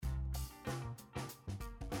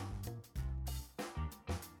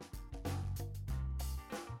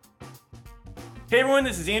Hey everyone,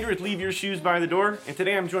 this is Andrew with Leave Your Shoes by the Door, and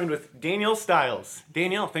today I'm joined with Danielle Stiles.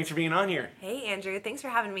 Danielle, thanks for being on here. Hey Andrew, thanks for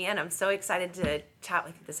having me in. I'm so excited to chat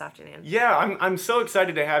with you this afternoon. Yeah, I'm so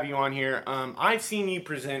excited to have you on here. I've seen you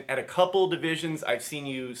present at a couple divisions. I've seen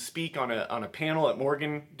you speak on a panel at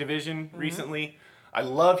Morgan Division recently. I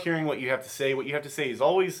love hearing what you have to say. What you have to say is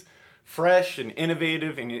always fresh and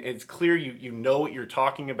innovative, and it's clear you know what you're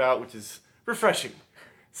talking about, which is refreshing.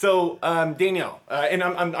 So, Danielle, and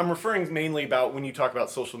I'm referring mainly about when you talk about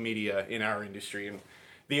social media in our industry and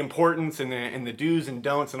the importance and the do's and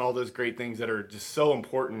don'ts and all those great things that are just so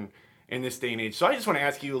important in this day and age. So I just want to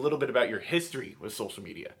ask you a little bit about your history with social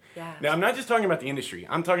media. Yeah. Now, I'm not just talking about the industry.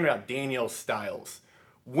 I'm talking about Danielle Stiles.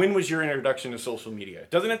 When was your introduction to social media?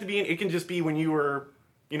 It doesn't have to be, it can just be when you were,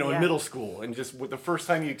 in middle school and just with the first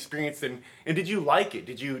time you experienced it. And did you like it?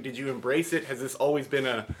 Did you embrace it? Has this always been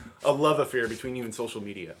a love affair between you and social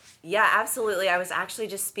media? Yeah, absolutely. I was actually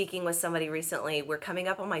just speaking with somebody recently. We're coming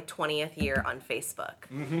up on my 20th year on Facebook.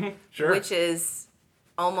 Mm-hmm. Sure. Which is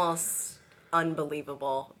almost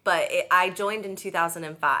unbelievable. But I joined in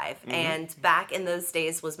 2005, and back in those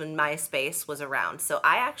days was when MySpace was around. So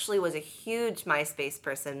I actually was a huge MySpace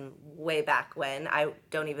person way back when. I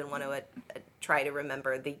don't even want to try to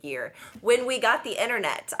remember the year. When we got the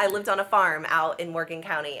internet, I lived on a farm out in Morgan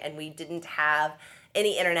County, and we didn't have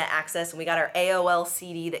any internet access, and we got our AOL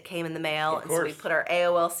CD that came in the mail, and so we put our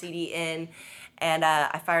AOL CD in, and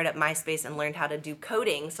I fired up MySpace and learned how to do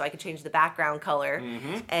coding so I could change the background color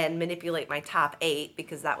and manipulate my top 8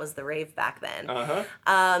 because that was the rave back then.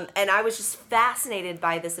 And I was just fascinated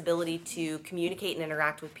by this ability to communicate and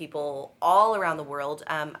interact with people all around the world.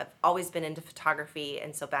 I've always been into photography,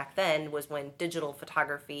 and so back then was when digital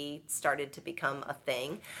photography started to become a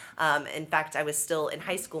thing. In fact, I was still in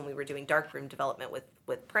high school and we were doing darkroom development with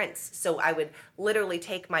prints. So I would literally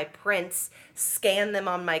take my prints, scan them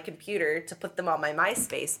on my computer to put them on my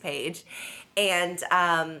MySpace page. And,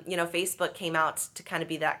 Facebook came out to kind of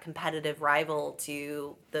be that competitive rival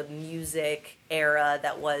to the music era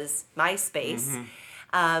that was MySpace.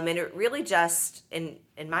 And it really just, in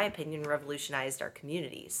my opinion, revolutionized our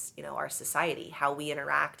communities, our society, how we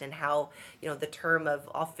interact, and how, the term of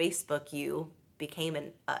 "I'll Facebook you" became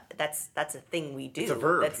that's a thing we do. It's a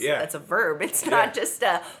verb. That's a verb. It's not just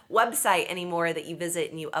a website anymore that you visit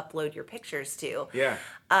and you upload your pictures to. Yeah.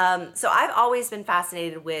 So I've always been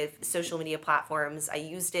fascinated with social media platforms. I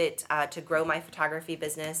used it to grow my photography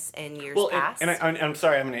business in years past. And I'm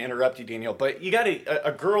sorry, I'm going to interrupt you, Danielle, but you got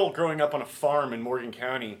a girl growing up on a farm in Morgan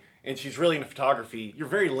County, and she's really into photography. You're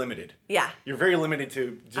very limited. Yeah. You're very limited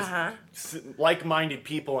to just like-minded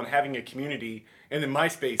people and having a community. And then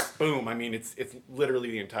MySpace, boom, I mean, it's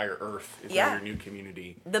literally the entire earth is your new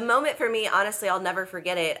community. The moment for me, honestly, I'll never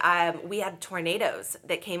forget it. We had tornadoes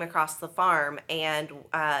that came across the farm, and,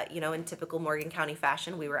 in typical Morgan County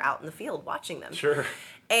fashion, we were out in the field watching them. Sure.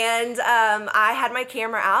 And I had my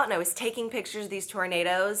camera out, and I was taking pictures of these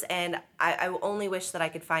tornadoes, and I only wish that I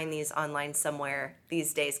could find these online somewhere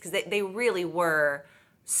these days, because they really were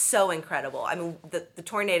so incredible. I mean, the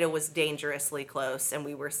tornado was dangerously close, and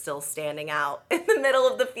we were still standing out in the middle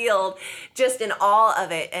of the field, just in awe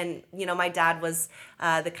of it. And, my dad was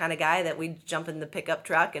the kind of guy that we'd jump in the pickup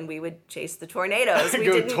truck and we would chase the tornadoes.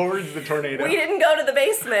 Go towards the tornado. We didn't go to the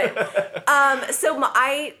basement.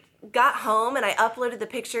 I got home and I uploaded the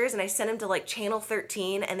pictures and I sent them to Channel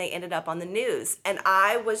 13, and they ended up on the news. And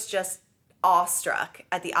I was just awestruck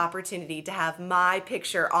at the opportunity to have my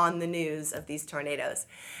picture on the news of these tornadoes.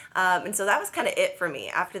 And so that was kind of it for me.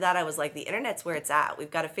 After that, I was like, the internet's where it's at. We've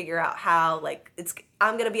got to figure out how,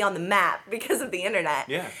 I'm going to be on the map because of the internet.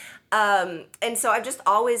 Yeah. And so I've just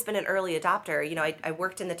always been an early adopter. I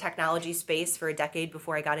worked in the technology space for a decade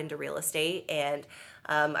before I got into real estate, and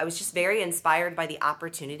I was just very inspired by the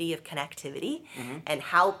opportunity of connectivity and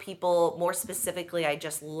how people, more specifically, I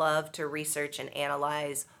just love to research and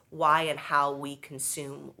analyze why and how we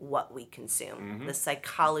consume what we consume, the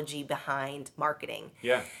psychology behind marketing.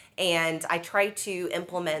 Yeah. And I try to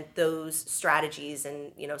implement those strategies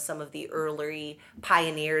and, some of the early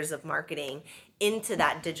pioneers of marketing into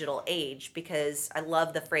that digital age, because I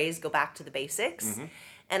love the phrase, go back to the basics.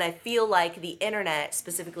 And I feel like the internet,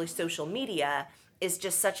 specifically social media, is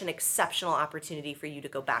just such an exceptional opportunity for you to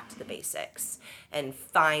go back to the basics and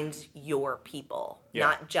find your people,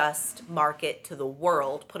 not just market to the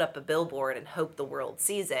world, put up a billboard and hope the world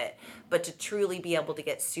sees it, but to truly be able to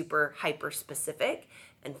get super hyper specific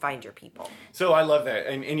and find your people. So I love that.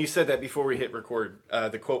 And you said that before we hit record,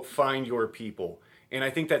 the quote, find your people. And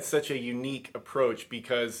I think that's such a unique approach,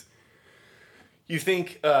 because you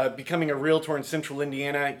think becoming a realtor in central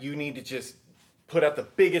Indiana, you need to just put out the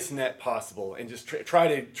biggest net possible and just try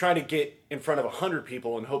to get in front of 100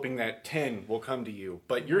 people and hoping that 10 will come to you.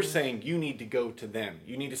 But you're saying you need to go to them.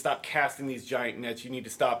 You need to stop casting these giant nets. You need to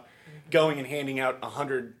stop going and handing out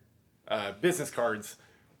 100 business cards.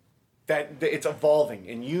 That it's evolving,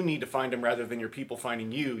 and you need to find them rather than your people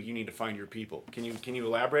finding you. You need to find your people. Can you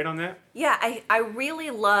elaborate on that? Yeah, I really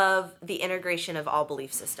love the integration of all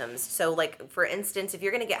belief systems. So, like, for instance, if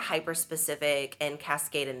you're going to get hyper specific and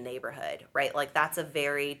cascade a neighborhood, right? Like, that's a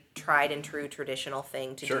very tried and true traditional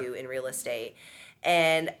thing to do in real estate.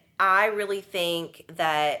 And I really think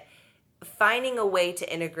that finding a way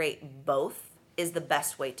to integrate both is the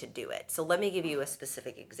best way to do it. So let me give you a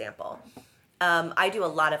specific example. I do a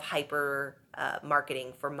lot of hyper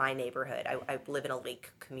marketing for my neighborhood. I live in a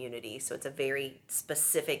lake community, so it's a very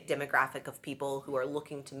specific demographic of people who are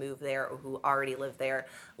looking to move there or who already live there.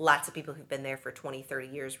 Lots of people who've been there for 20, 30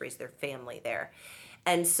 years, raised their family there.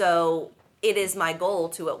 And so it is my goal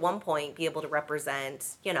to, at one point, be able to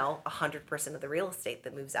represent, 100% of the real estate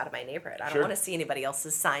that moves out of my neighborhood. I don't want to see anybody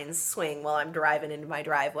else's signs swing while I'm driving into my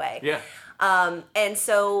driveway. Yeah. And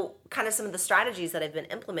so kind of some of the strategies that I've been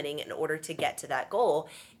implementing in order to get to that goal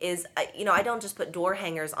is, I don't just put door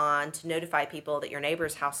hangers on to notify people that your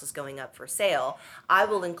neighbor's house is going up for sale. I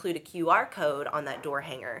will include a QR code on that door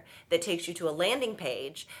hanger that takes you to a landing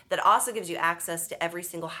page that also gives you access to every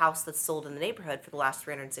single house that's sold in the neighborhood for the last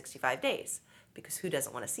 365 days. Because who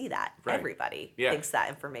doesn't want to see that? Right. Everybody thinks that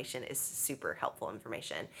information is super helpful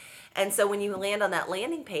information. And so when you land on that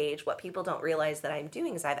landing page, what people don't realize that I'm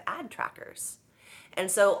doing is I have ad trackers. And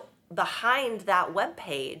so behind that web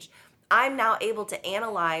page, I'm now able to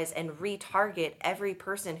analyze and retarget every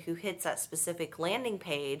person who hits that specific landing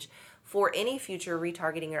page for any future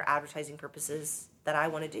retargeting or advertising purposes that I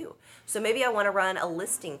want to do. So maybe I want to run a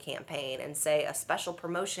listing campaign and say a special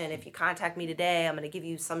promotion. If you contact me today, I'm going to give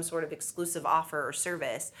you some sort of exclusive offer or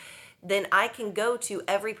service. Then I can go to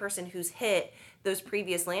every person who's hit those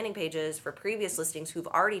previous landing pages for previous listings who've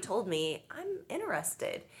already told me I'm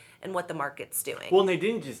interested in what the market's doing. Well, and they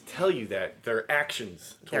didn't just tell you that. Their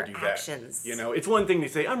actions told you that. Their actions. It's one thing to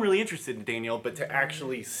say, I'm really interested in Danielle, but to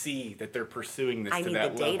actually see that they're pursuing this to that level. I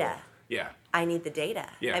need the data. Yeah. I need the data.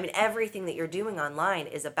 Yeah. I mean, everything that you're doing online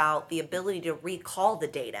is about the ability to recall the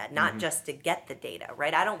data, not just to get the data,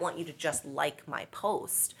 right? I don't want you to just like my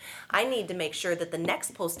post. I need to make sure that the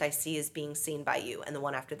next post I see is being seen by you, and the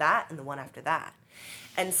one after that, and the one after that.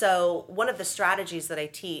 And so one of the strategies that I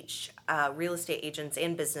teach real estate agents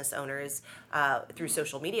and business owners through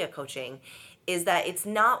social media coaching is that it's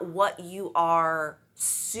not what you are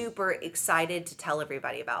super excited to tell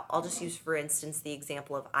everybody about. I'll just use, for instance, the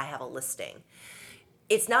example of I have a listing.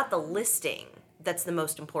 It's not the listing that's the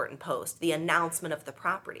most important post, the announcement of the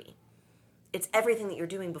property. It's everything that you're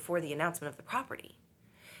doing before the announcement of the property.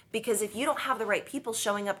 Because if you don't have the right people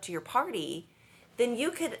showing up to your party, then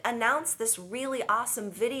you could announce this really awesome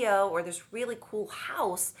video or this really cool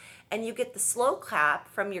house, and you get the slow clap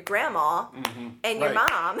from your grandma and your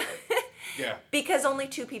mom because only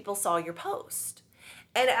 2 people saw your post.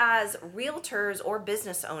 And as realtors or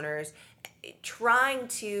business owners, trying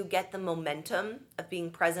to get the momentum of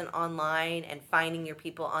being present online and finding your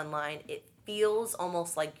people online, it feels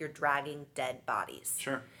almost like you're dragging dead bodies.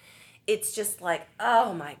 Sure. It's just like,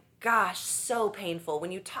 oh my gosh, so painful.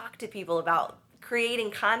 When you talk to people about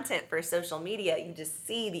creating content for social media, you just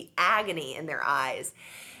see the agony in their eyes.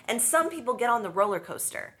 And some people get on the roller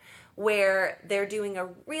coaster where they're doing a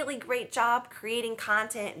really great job creating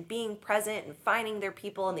content and being present and finding their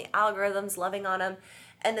people and the algorithms loving on them.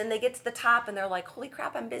 And then they get to the top and they're like, holy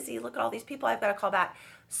crap, I'm busy. Look at all these people I've got to call back.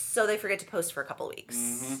 So they forget to post for a couple of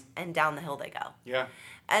weeks and down the hill they go. Yeah.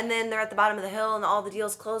 And then they're at the bottom of the hill and all the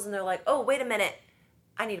deals close and they're like, oh, wait a minute.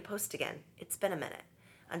 I need to post again. It's been a minute.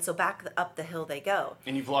 And so back up the hill they go.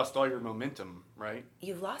 And you've lost all your momentum, right?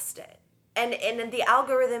 You've lost it. And the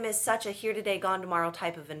algorithm is such a here today, gone tomorrow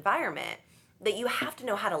type of environment that you have to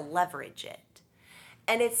know how to leverage it.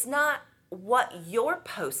 And it's not what you're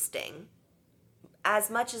posting as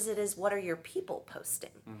much as it is what are your people posting.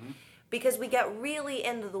 Because we get really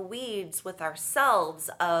into the weeds with ourselves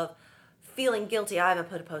of feeling guilty. I haven't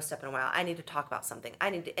put a post up in a while. I need to talk about something.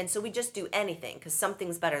 And so we just do anything because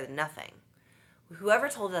something's better than nothing. Whoever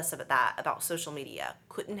told us about social media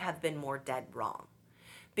couldn't have been more dead wrong.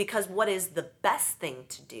 Because what is the best thing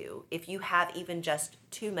to do if you have even just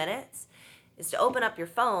 2 minutes is to open up your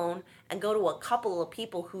phone and go to a couple of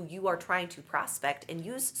people who you are trying to prospect and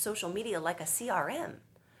use social media like a CRM.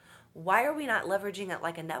 Why are we not leveraging it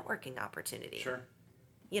like a networking opportunity? Sure.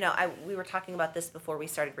 We were talking about this before we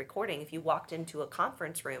started recording. If you walked into a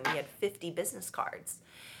conference room, we had 50 business cards.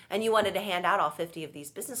 and you wanted to hand out all 50 of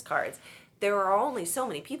these business cards, there are only so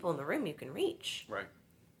many people in the room you can reach. Right.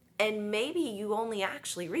 And maybe you only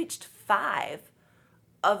actually reached 5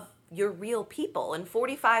 of your real people, and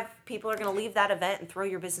 45 people are going to leave that event and throw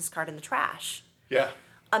your business card in the trash. Yeah.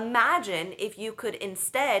 Imagine if you could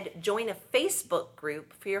instead join a Facebook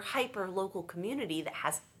group for your hyper local community that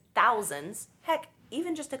has thousands, heck,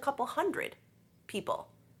 even just a couple hundred people.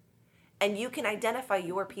 And you can identify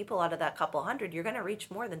your people out of that couple hundred, you're going to reach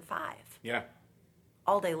more than 5. Yeah.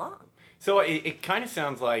 All day long. So it kind of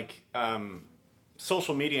sounds like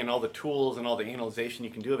social media and all the tools and all the analyzation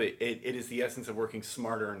you can do of it, it is the essence of working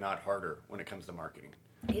smarter and not harder when it comes to marketing.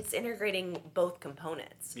 It's integrating both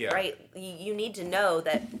components, Yeah. right? You need to know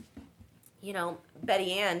that, you know,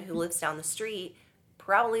 Betty Ann, who lives down the street,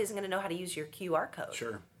 probably isn't going to know how to use your QR code.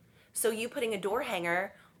 Sure. So you putting a door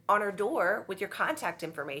hanger on her door with your contact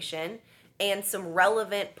information and some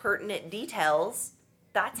relevant, pertinent details,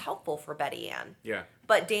 that's helpful for Betty Ann. Yeah.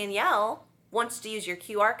 But Danielle wants to use your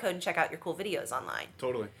QR code and check out your cool videos online.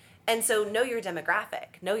 Totally. And so know your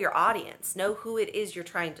demographic, know your audience, know who it is you're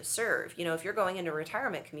trying to serve. You know, if you're going into a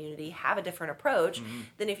retirement community, have a different approach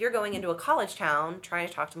than if you're going into a college town trying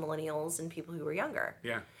to talk to millennials and people who are younger.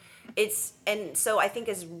 Yeah. And so I think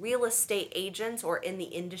as real estate agents or in the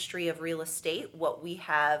industry of real estate, what we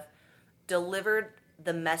have delivered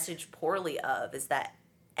the message poorly of is that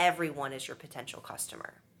everyone is your potential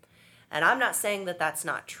customer. And I'm not saying that that's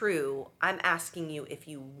not true. I'm asking you if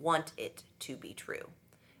you want it to be true.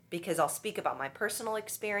 Because I'll speak about my personal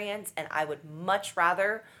experience, and I would much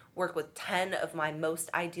rather work with 10 of my most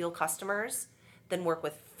ideal customers than work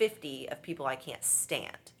with 50 of people I can't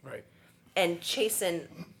stand. Right. And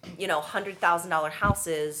chasing, you know, $100,000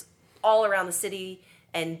 houses all around the city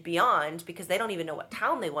and beyond because they don't even know what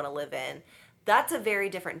town they want to live in. That's a very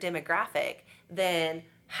different demographic than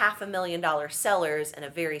 $500,000 sellers in a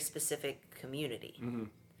very specific community. Mm-hmm.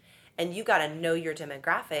 And you got to know your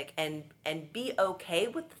demographic and be okay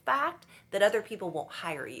with the fact that other people won't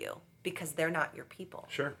hire you because they're not your people.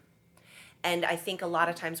 Sure. And I think a lot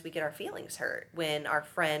of times we get our feelings hurt when our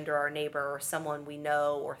friend or our neighbor or someone we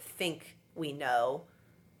know or think we know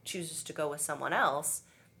chooses to go with someone else.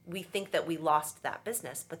 We think that we lost that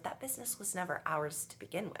business, but that business was never ours to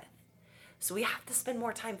begin with. So we have to spend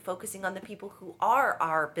more time focusing on the people who are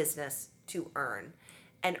our business to earn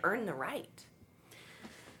and earn the right.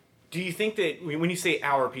 Do you think that when you say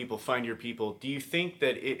our people, find your people, do you think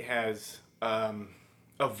that it has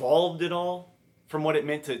evolved at all from what it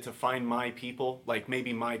meant to find my people? Like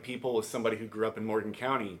maybe my people is somebody who grew up in Morgan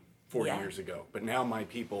County 40 years ago, but now my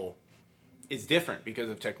people is different because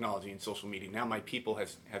of technology and social media. Now my people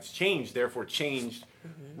has changed, therefore changed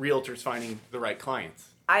realtors finding the right clients.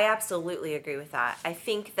 I absolutely agree with that. I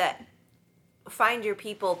think that find your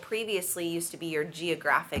people previously used to be your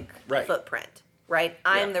geographic footprint. Right?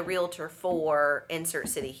 I'm the realtor for insert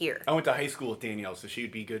city here. I went to high school with Danielle, so she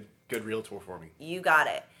would be good realtor for me. You got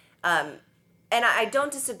it. And I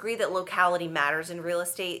don't disagree that locality matters in real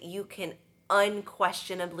estate. You can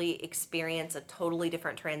unquestionably experience a totally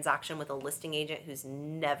different transaction with a listing agent who's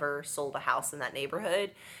never sold a house in that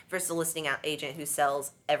neighborhood versus a listing agent who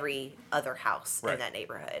sells every other house in that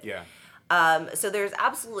neighborhood. Yeah. So there's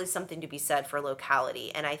absolutely something to be said for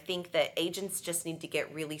locality. And I think that agents just need to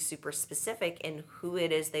get really super specific in who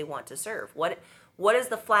it is they want to serve. What is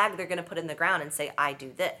the flag they're going to put in the ground and say, I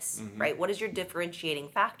do this, right? What is your differentiating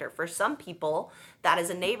factor? For some people, that is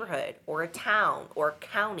a neighborhood or a town or a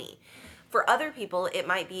county. For other people, it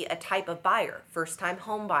might be a type of buyer, first-time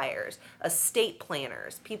home buyers, estate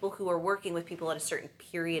planners, people who are working with people at a certain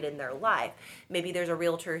period in their life. Maybe there's a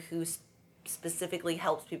realtor who's specifically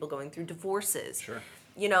helps people going through divorces. Sure.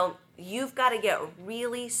 You know, you've got to get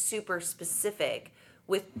really super specific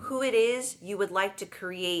with who it is you would like to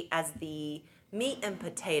create as the meat and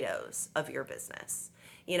potatoes of your business.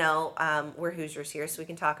 You know, we're Hoosiers here, so we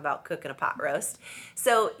can talk about cooking a pot roast.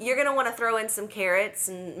 So you're going to want to throw in some carrots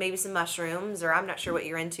and maybe some mushrooms, or I'm not sure what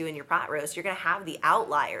you're into in your pot roast. You're going to have the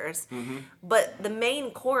outliers, but the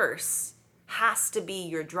main course has to be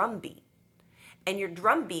your drumbeat. And your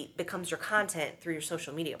drumbeat becomes your content through your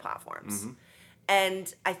social media platforms.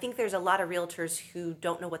 And I think there's a lot of realtors who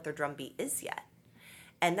don't know what their drumbeat is yet.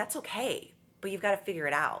 And that's okay, but you've got to figure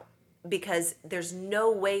it out because there's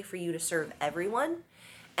no way for you to serve everyone.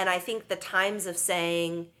 And I think the times of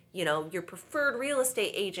saying, you know, your preferred real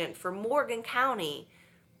estate agent for Morgan County,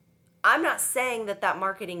 I'm not saying that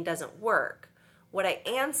marketing doesn't work. What I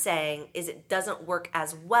am saying is it doesn't work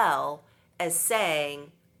as well as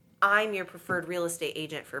saying, I'm your preferred real estate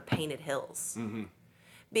agent for Painted Hills.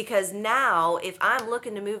 Because now, if I'm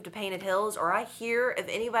looking to move to Painted Hills, or I hear of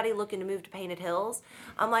anybody looking to move to Painted Hills,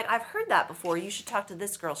 I'm like, I've heard that before. You should talk to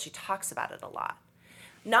this girl. She talks about it a lot.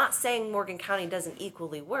 Not saying Morgan County doesn't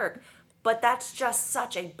equally work, but that's just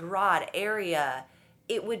such a broad area.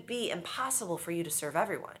 It would be impossible for you to serve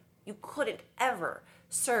everyone. You couldn't ever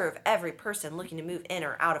serve every person looking to move in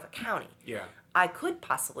or out of a county. Yeah. I could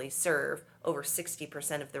possibly serve over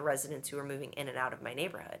 60% of the residents who are moving in and out of my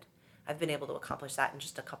neighborhood. I've been able to accomplish that in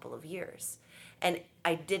just a couple of years. And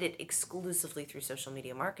I did it exclusively through social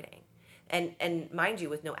media marketing. And mind you,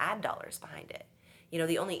 with no ad dollars behind it. You know,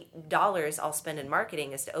 the only dollars I'll spend in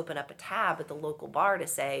marketing is to open up a tab at the local bar to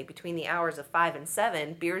say, between the hours of 5 and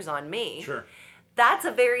 7, beer's on me. Sure. That's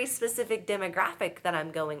a very specific demographic that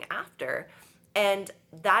I'm going after. And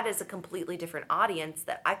that is a completely different audience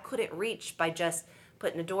that I couldn't reach by just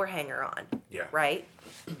putting a door hanger on. Yeah. Right?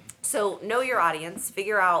 So know your audience,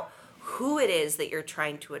 figure out who it is that you're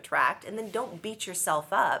trying to attract, and then don't beat yourself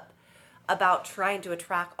up about trying to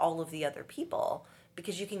attract all of the other people,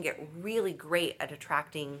 because you can get really great at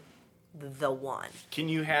attracting the one. Can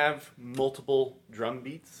you have multiple drum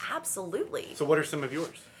beats? Absolutely. So what are some of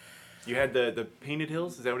yours? You had the Painted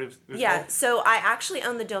Hills? Is that what it was Yeah, called? so I actually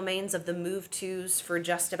own the domains of the Move Tos for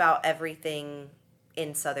just about everything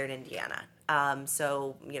in southern Indiana.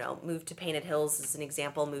 So, move to Painted Hills is an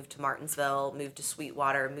example, move to Martinsville, move to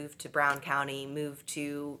Sweetwater, move to Brown County, move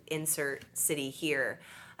to insert city here.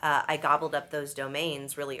 I gobbled up those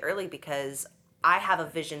domains really early because I have a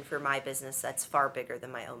vision for my business that's far bigger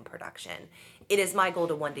than my own production. It is my goal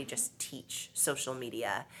to one day just teach social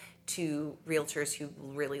media to realtors who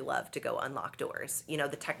really love to go unlock doors. You know,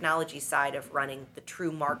 the technology side of running the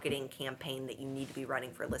true marketing campaign that you need to be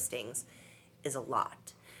running for listings is a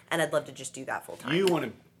lot. And I'd love to just do that full time. You want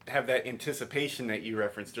to have that anticipation that you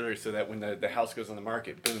referenced earlier, so that when the house goes on the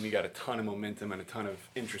market, boom, you got a ton of momentum and a ton of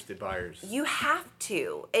interested buyers. You have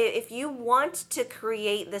to. If you want to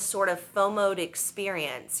create this sort of FOMO'd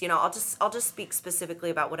experience, I'll just speak specifically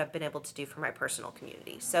about what I've been able to do for my personal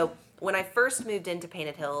community. So when I first moved into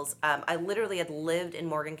Painted Hills, I literally had lived in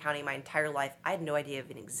Morgan County my entire life. I had no idea it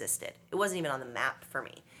even existed. It wasn't even on the map for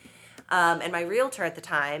me. And my realtor at the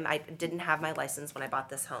time, I didn't have my license when I bought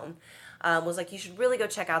this home, was like, you should really go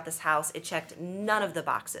check out this house. It checked none of the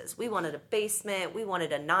boxes. We wanted a basement. We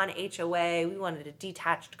wanted a non-HOA. We wanted a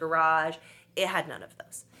detached garage. It had none of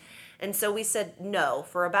those. And so we said no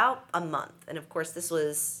for about a month. And of course, this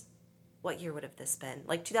was, what year would have this been?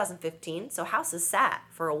 Like 2015. So houses sat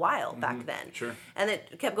for a while back then. Sure. And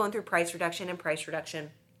it kept going through price reduction and price reduction.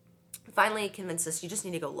 Finally convinced us, you just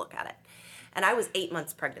need to go look at it. And I was 8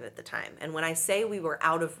 months pregnant at the time. And when I say we were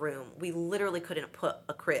out of room, we literally couldn't put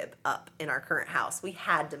a crib up in our current house. We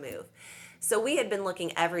had to move. So we had been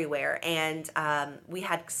looking everywhere, and we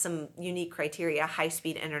had some unique criteria,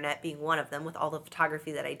 high-speed internet being one of them. With all the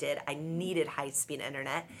photography that I did, I needed high-speed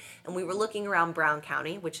internet. And we were looking around Brown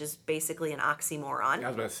County, which is basically an oxymoron. I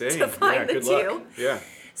was about to say, to find the good two. luck. Yeah.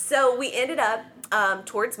 So we ended up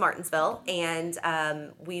towards Martinsville, and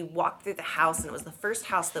we walked through the house, and it was the first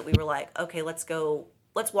house that we were like, okay, let's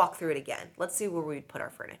walk through it again. Let's see where we'd put our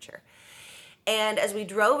furniture. And as we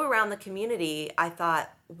drove around the community, I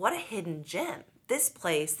thought, what a hidden gem. This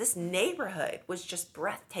place, this neighborhood was just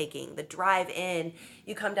breathtaking. The drive in,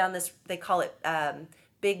 you come down this, they call it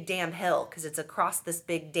Big Dam Hill, because it's across this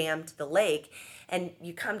big dam to the lake. And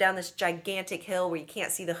you come down this gigantic hill where you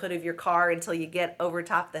can't see the hood of your car until you get over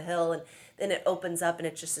top the hill. And then it opens up, and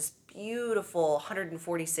it's just this beautiful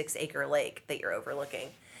 146 acre lake that you're overlooking.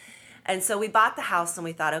 And so we bought the house, and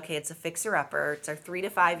we thought, okay, it's a fixer-upper. It's our 3 to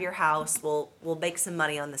 5 year house. We'll make some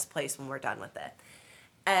money on this place when we're done with it.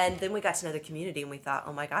 And then we got to know the community, and we thought,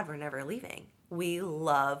 oh my God, we're never leaving. We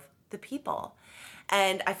love the people.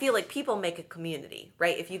 And I feel like people make a community,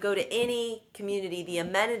 right? If you go to any community, the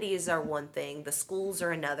amenities are one thing, the schools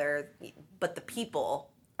are another, but the people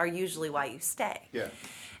are usually why you stay. Yeah.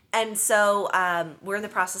 And so we're in the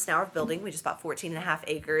process now of building. We just bought 14 and a half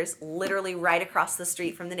acres, literally right across the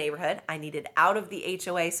street from the neighborhood. I needed out of the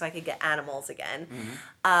HOA so I could get animals again.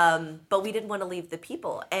 Mm-hmm. But we didn't want to leave the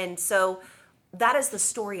people. And so that is the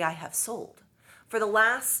story I have sold. For the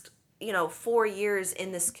last 4 years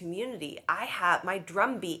in this community, my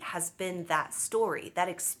drumbeat has been that story, that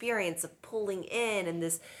experience of pulling in and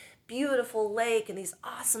this beautiful lake and these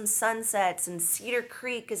awesome sunsets, and Cedar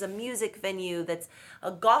Creek is a music venue that's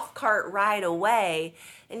a golf cart ride away,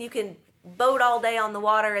 and you can boat all day on the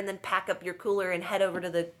water and then pack up your cooler and head over to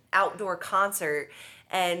the outdoor concert,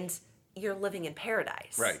 and you're living in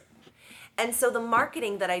paradise. Right. And so the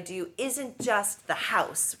marketing that I do isn't just the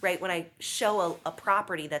house, right? When I show a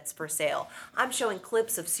property that's for sale, I'm showing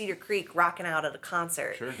clips of Cedar Creek rocking out at a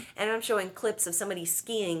concert. Sure. And I'm showing clips of somebody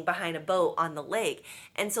skiing behind a boat on the lake.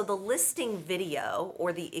 And so the listing video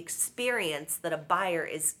or the experience that a buyer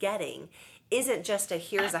is getting isn't just a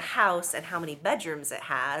here's a house and how many bedrooms it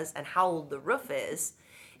has and how old the roof is.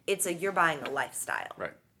 It's a you're buying a lifestyle.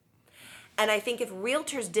 Right. And I think if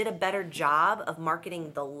realtors did a better job of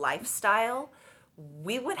marketing the lifestyle,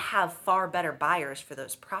 we would have far better buyers for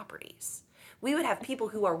those properties. We would have people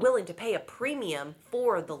who are willing to pay a premium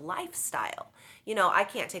for the lifestyle. You know, I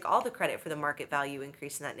can't take all the credit for the market value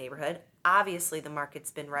increase in that neighborhood. Obviously, the market's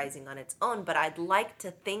been rising on its own, but I'd like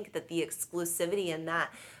to think that the exclusivity and that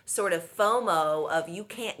sort of FOMO of you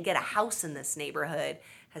can't get a house in this neighborhood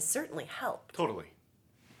has certainly helped. Totally.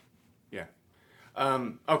 Yeah.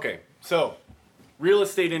 Okay, so real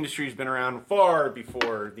estate industry has been around far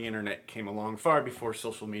before the internet came along, far before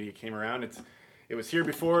social media came around. It was here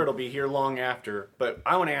before, it'll be here long after. But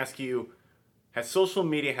I want to ask you, has social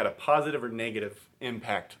media had a positive or negative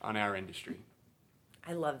impact on our industry?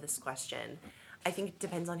 I love this question. I think it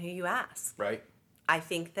depends on who you ask. Right. I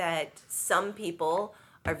think that some people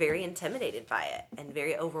are very intimidated by it and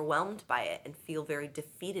very overwhelmed by it and feel very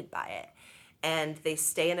defeated by it. And they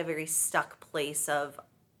stay in a very stuck place of,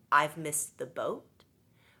 I've missed the boat,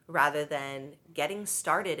 rather than getting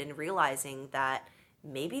started and realizing that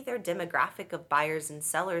maybe their demographic of buyers and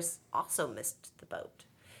sellers also missed the boat.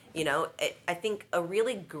 You know, I think a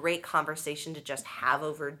really great conversation to just have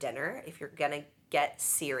over dinner, if you're going to get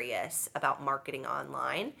serious about marketing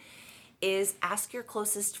online, is ask your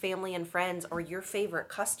closest family and friends or your favorite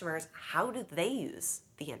customers, how do they use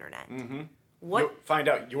the internet? Mm-hmm. What? Find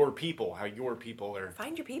out your people, how your people are.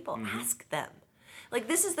 Find your people, ask them. Like,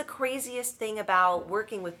 this is the craziest thing about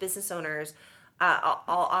working with business owners. I'll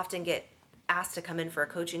often get asked to come in for a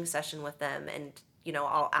coaching session with them, and you know,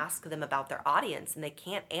 I'll ask them about their audience, and they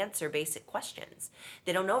can't answer basic questions.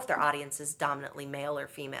 They don't know if their audience is dominantly male or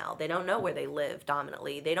female. They don't know where they live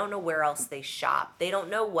dominantly. They don't know where else they shop. They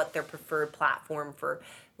don't know what their preferred platform for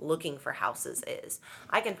looking for houses is.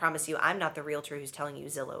 I can promise you, I'm not the realtor who's telling you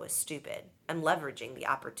Zillow is stupid. I'm leveraging the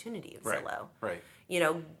opportunity of Zillow. Right. You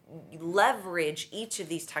know, leverage each of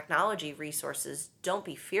these technology resources. Don't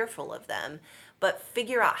be fearful of them, but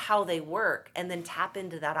figure out how they work and then tap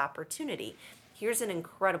into that opportunity. Here's an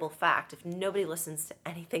incredible fact. If nobody listens to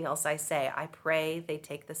anything else I say, I pray they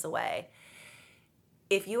take this away.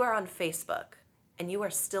 If you are on Facebook and you are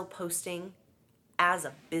still posting as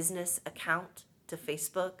a business account to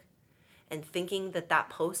Facebook and thinking that that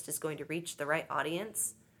post is going to reach the right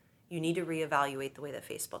audience, you need to reevaluate the way that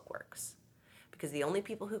Facebook works. Because the only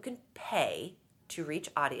people who can pay to reach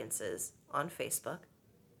audiences on Facebook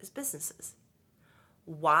is businesses.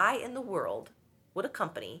 Why in the world would a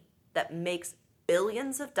company that makes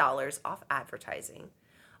billions of dollars off advertising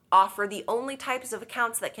offer the only types of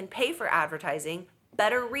accounts that can pay for advertising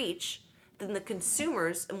better reach than the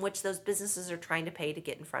consumers in which those businesses are trying to pay to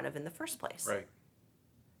get in front of in the first place? Right.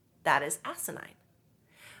 That is asinine.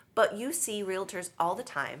 But you see realtors all the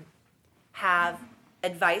time have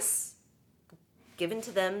advice given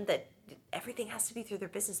to them that everything has to be through their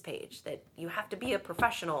business page, that you have to be a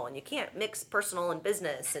professional and you can't mix personal and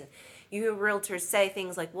business. And you hear realtors say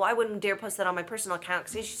things like, well, I wouldn't dare post that on my personal account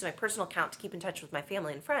because I use my personal account to keep in touch with my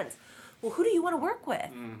family and friends. Well, who do you want to work with?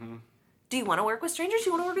 Mm-hmm. Do you want to work with strangers? Do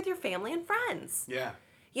you want to work with your family and friends? Yeah.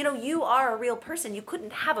 You know, you are a real person. You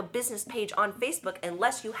couldn't have a business page on Facebook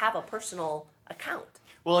unless you have a personal account.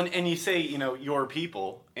 Well, and you say, you know, your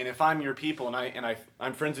people, and if I'm your people and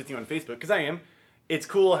I'm friends with you on Facebook, because I am, it's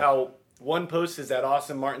cool how one post is that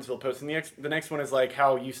awesome Martinsville post, and the next one is like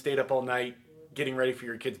how you stayed up all night getting ready for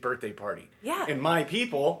your kid's birthday party. Yeah. And my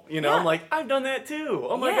people, you know, Yeah. I'm like, I've done that too.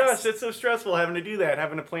 Oh my Yes. gosh, that's so stressful having to do that,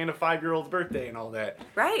 having to plan a 5-year-old's birthday and all that.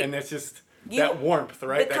 Right. And that's just You that warmth,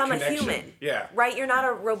 right? become that a connection. human. Yeah. Right? You're not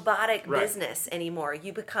a robotic Right. business anymore.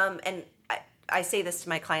 You become, and I say this to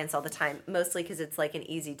my clients all the time, mostly because it's like an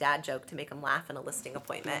easy dad joke to make them laugh in a listing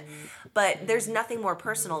appointment. But there's nothing more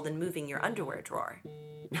personal than moving your underwear drawer.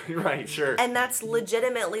 Right, sure. And that's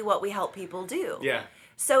legitimately what we help people do. Yeah.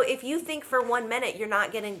 So if you think for 1 minute you're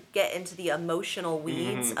not going to get into the emotional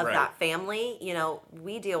weeds of right. that family, you know,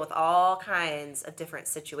 we deal with all kinds of different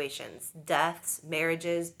situations. Deaths,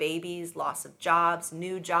 marriages, babies, loss of jobs,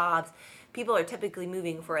 new jobs. People are typically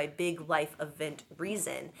moving for a big life event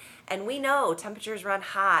reason. And we know temperatures run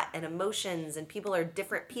hot and emotions, and people are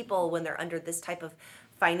different people when they're under this type of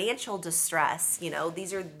financial distress. You know,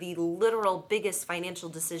 these are the literal biggest financial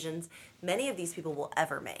decisions many of these people will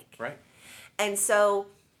ever make. Right. And so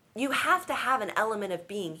you have to have an element of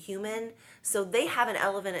being human, so they have an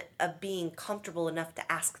element of being comfortable enough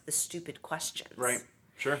to ask the stupid questions. Right.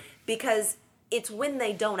 Sure. Because it's when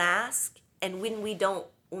they don't ask and when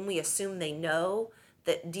we assume they know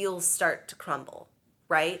that deals start to crumble,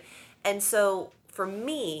 right? And so for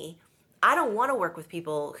me, I don't want to work with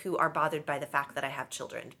people who are bothered by the fact that I have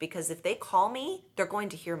children, because if they call me, they're going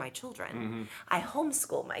to hear my children. Mm-hmm. I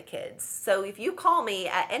homeschool my kids. So if you call me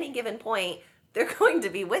at any given point, they're going to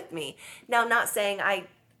be with me. Now, I'm not saying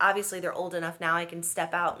obviously they're old enough now I can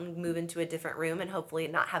step out and move into a different room and hopefully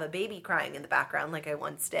not have a baby crying in the background like I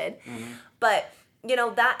once did. Mm-hmm. But,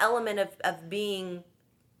 that element of being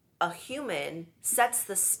a human sets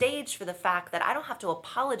the stage for the fact that I don't have to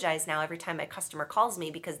apologize now every time my customer calls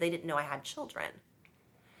me because they didn't know I had children.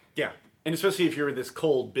 Yeah. And especially if you're this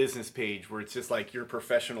cold business page where it's just like your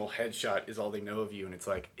professional headshot is all they know of you, and it's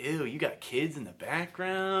like, ew, you got kids in the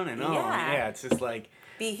background, and it's just like,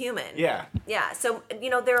 be human. Yeah. Yeah. So,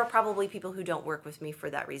 there are probably people who don't work with me for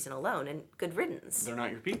that reason alone, and good riddance. They're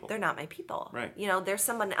not your people. They're not my people. Right. There's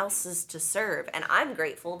someone else's to serve. And I'm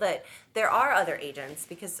grateful that there are other agents,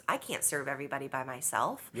 because I can't serve everybody by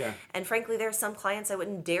myself. Yeah. And frankly, there are some clients I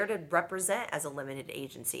wouldn't dare to represent as a limited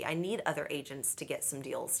agency. I need other agents to get some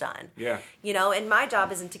deals done. Yeah. And my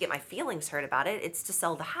job isn't to get my feelings hurt about it. It's to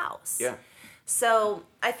sell the house. Yeah. So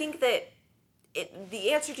I think that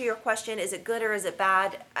the answer to your question, is it good or is it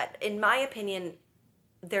bad? In my opinion,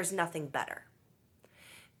 there's nothing better.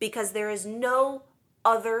 Because there is no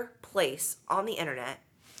other place on the internet,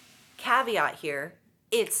 caveat here,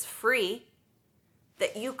 it's free,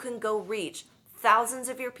 that you can go reach thousands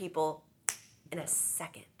of your people in a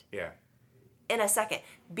second. Yeah. In a second.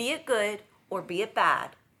 Be it good or be it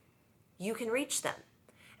bad, you can reach them.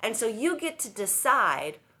 And so you get to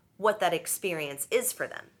decide what that experience is for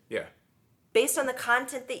them. Yeah. Based on the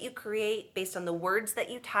content that you create, based on the words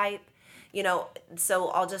that you type, so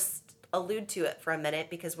I'll just allude to it for a minute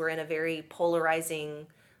because we're in a very polarizing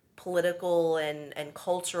political and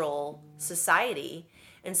cultural society.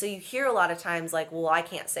 And so you hear a lot of times like, well, I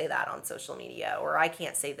can't say that on social media, or I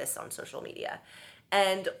can't say this on social media.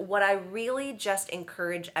 And what I really just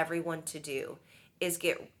encourage everyone to do is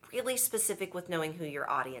get really specific with knowing who your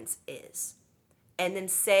audience is. And then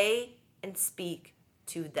say and speak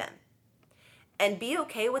to them. And be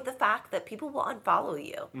okay with the fact that people will unfollow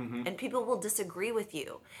you, and people will disagree with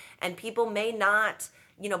you, and people may not,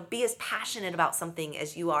 be as passionate about something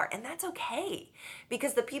as you are. And that's okay,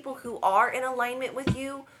 because the people who are in alignment with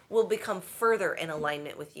you will become further in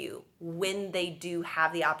alignment with you when they do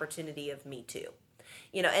have the opportunity of Me Too.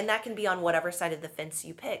 And that can be on whatever side of the fence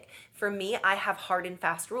you pick. For me, I have hard and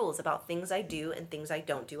fast rules about things I do and things I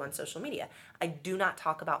don't do on social media. I do not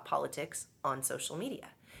talk about politics on social media.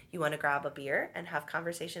 You want to grab a beer and have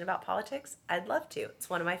conversation about politics? I'd love to. It's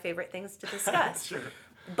one of my favorite things to discuss. Sure.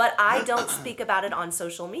 But I don't speak about it on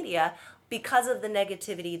social media because of the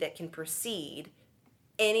negativity that can precede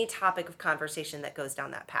any topic of conversation that goes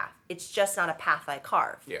down that path. It's just not a path I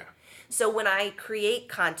carve. Yeah. So when I create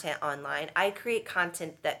content online, I create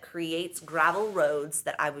content that creates gravel roads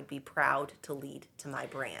that I would be proud to lead to my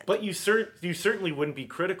brand. But you certainly wouldn't be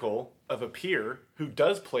critical of a peer who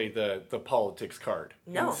does play the politics card.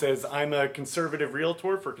 No. And says, I'm a conservative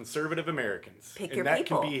realtor for conservative Americans. Pick and your that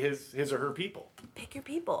people. Can be his or her people. Pick your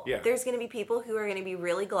people. Yeah. There's going to be people who are going to be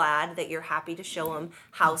really glad that you're happy to show them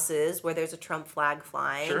houses where there's a Trump flag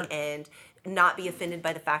flying, Sure. and not be offended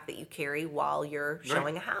by the fact that you carry while you're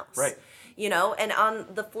showing a house. Right. And on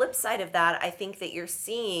the flip side of that, I think that you're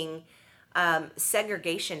seeing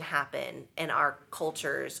segregation happen in our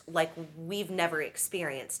cultures like we've never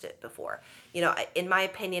experienced it before. In my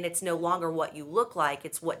opinion, it's no longer what you look like,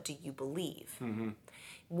 it's what do you believe. Mm-hmm.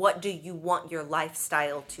 What do you want your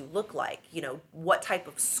lifestyle to look like? What type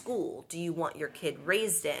of school do you want your kid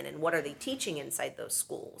raised in, and what are they teaching inside those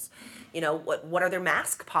schools? What are their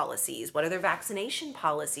mask policies? What are their vaccination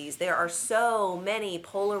policies? There are so many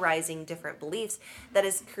polarizing different beliefs that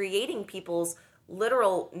is creating people's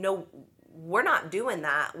literal, no, we're not doing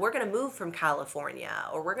that. We're going to move from California,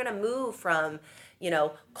 or we're going to move from,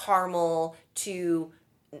 Carmel to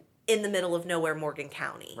in the middle of nowhere, Morgan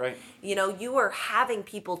County. Right. You are having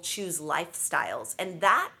people choose lifestyles, and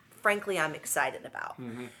that, frankly, I'm excited about,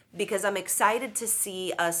 because I'm excited to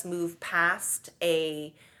see us move past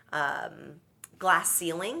a glass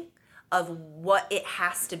ceiling of what it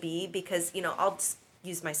has to be, because, I'll just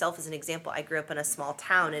use myself as an example. I grew up in a small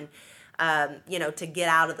town, and to get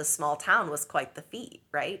out of the small town was quite the feat,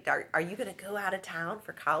 right? Are you going to go out of town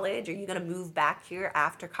for college? Are you going to move back here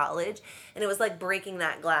after college? And it was like breaking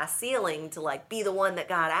that glass ceiling to like be the one that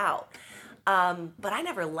got out. But I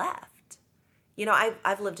never left.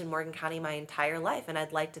 I've lived in Morgan County my entire life, and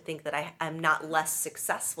I'd like to think that I'm not less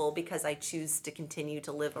successful because I choose to continue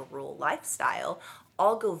to live a rural lifestyle.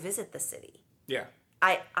 I'll go visit the city. Yeah.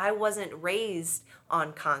 I wasn't raised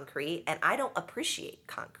on concrete, and I don't appreciate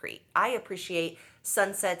concrete. I appreciate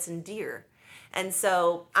sunsets and deer. And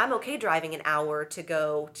so I'm okay driving an hour to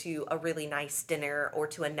go to a really nice dinner or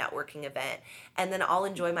to a networking event. And then I'll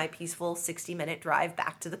enjoy my peaceful 60-minute drive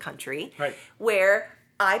back to the country, right, where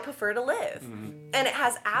I prefer to live. Mm-hmm. And it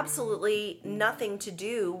has absolutely nothing to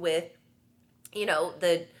do with,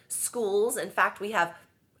 the schools. In fact, we have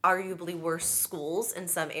arguably worse schools in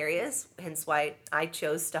some areas, hence why I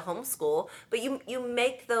chose to homeschool. But you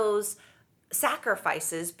make those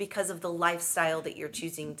sacrifices because of the lifestyle that you're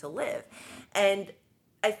choosing to live. And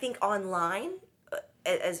I think online,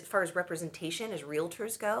 as far as representation, as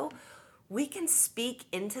realtors go, we can speak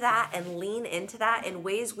into that and lean into that in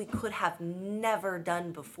ways we could have never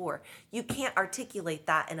done before. You can't articulate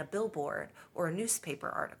that in a billboard or a newspaper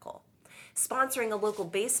article. Sponsoring a local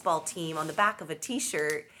baseball team on the back of a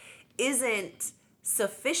t-shirt isn't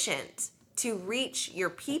sufficient to reach your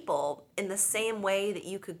people in the same way that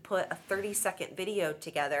you could put a 30-second video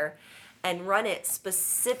together and run it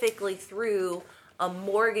specifically through a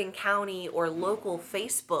Morgan County or local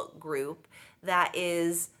Facebook group that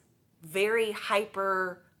is very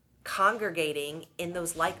hyper congregating in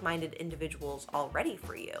those like-minded individuals already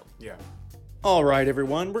for you. Yeah. All right,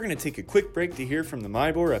 everyone, we're going to take a quick break to hear from the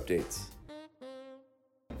MIBOR updates.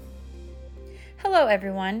 Hello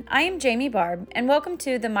everyone, I am Jamie Barb and welcome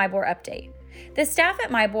to the MIBOR Update. The staff at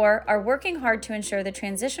MIBOR are working hard to ensure the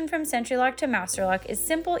transition from SentryLock to MasterLock is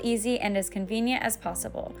simple, easy, and as convenient as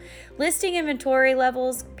possible. Listing inventory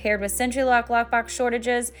levels, paired with SentryLock lockbox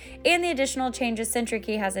shortages, and the additional changes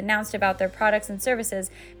SentryKey has announced about their products and services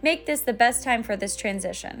make this the best time for this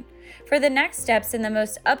transition. For the next steps and the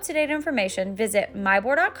most up-to-date information, visit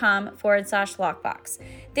mybor.com/lockbox.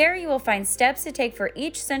 There you will find steps to take for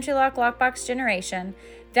each SentryLock lockbox generation,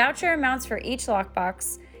 voucher amounts for each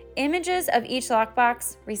lockbox, images of each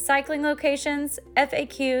lockbox, recycling locations,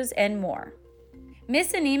 FAQs, and more.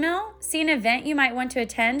 Miss an email? See an event you might want to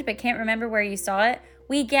attend but can't remember where you saw it?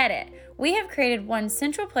 We get it. We have created one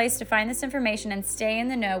central place to find this information and stay in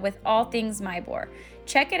the know with all things MIBOR.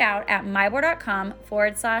 Check it out at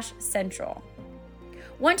mybor.com/central.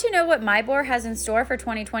 Want to know what MIBOR has in store for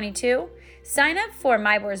 2022? Sign up for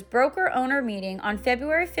MIBOR's Broker Owner Meeting on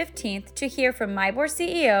February 15th to hear from MIBOR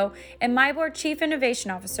CEO and MIBOR Chief Innovation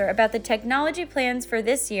Officer about the technology plans for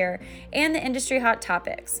this year and the industry hot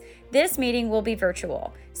topics. This meeting will be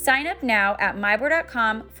virtual. Sign up now at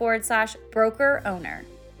mybor.com/broker owner.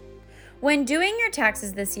 When doing your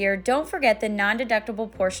taxes this year, don't forget the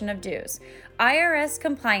non-deductible portion of dues. IRS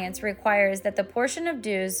compliance requires that the portion of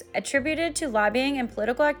dues attributed to lobbying and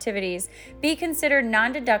political activities be considered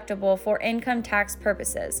non-deductible for income tax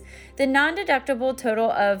purposes. The non-deductible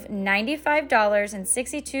total of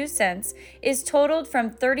 $95.62 is totaled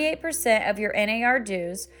from 38% of your NAR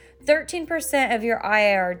dues, 13% of your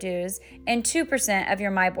IAR dues, and 2% of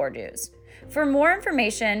your MIBOR dues. For more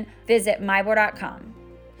information, visit mybor.com.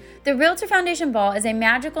 The Realtor Foundation Ball is a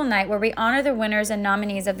magical night where we honor the winners and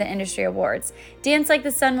nominees of the industry awards, dance like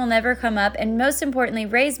the sun will never come up, and most importantly,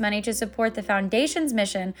 raise money to support the Foundation's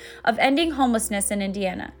mission of ending homelessness in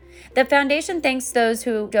Indiana. The Foundation thanks those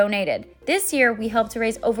who donated. This year, we helped to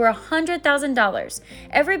raise over $100,000.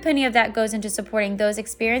 Every penny of that goes into supporting those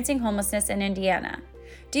experiencing homelessness in Indiana.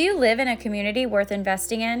 Do you live in a community worth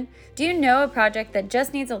investing in? Do you know a project that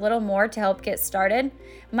just needs a little more to help get started?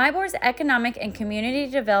 MIBOR's Economic and Community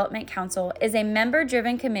Development Council is a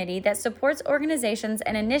member-driven committee that supports organizations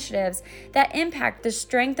and initiatives that impact the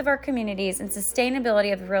strength of our communities and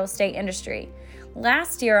sustainability of the real estate industry.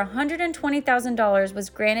 Last year, $120,000 was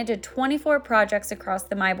granted to 24 projects across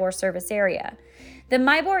the MIBOR service area. The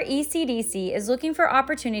MIBOR ECDC is looking for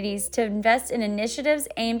opportunities to invest in initiatives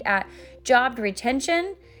aimed at job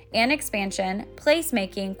retention and expansion,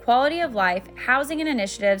 placemaking, quality of life, housing, and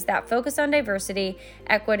initiatives that focus on diversity,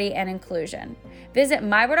 equity, and inclusion. Visit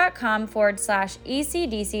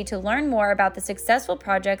mybor.com/ECDC to learn more about the successful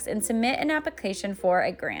projects and submit an application for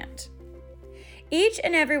a grant. Each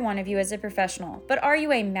and every one of you is a professional, but are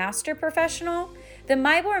you a master professional? The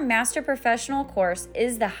MIBOR Master Professional course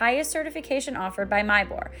is the highest certification offered by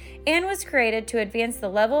MIBOR and was created to advance the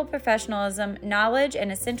level of professionalism, knowledge,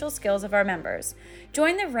 and essential skills of our members.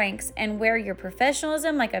 Join the ranks and wear your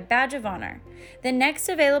professionalism like a badge of honor. The next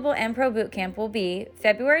available MPro Bootcamp will be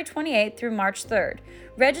February 28th through March 3rd.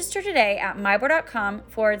 Register today at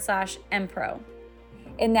mybor.com/MPro.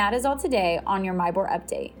 And that is all today on your MIBOR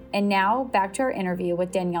update. And now back to our interview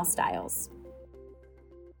with Danielle Stiles.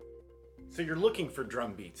 So you're looking for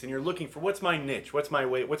drum beats, and you're looking for what's my niche, what's my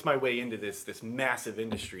way into this massive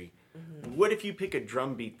industry. What if you pick a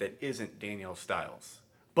drum beat that isn't Danielle Styles,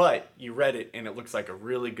 but you read it and it looks like a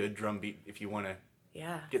really good drum beat if you want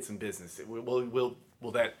to get some business?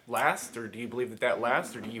 Will that last, or do you believe that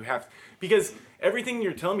lasts, or do you have, because everything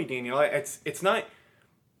you're telling me, Danielle, it's not,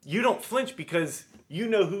 you don't flinch because you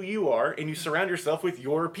know who you are and you surround yourself with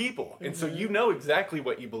your people. And so you know exactly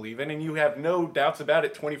what you believe in and you have no doubts about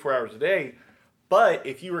it 24 hours a day. But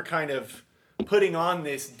if you were kind of putting on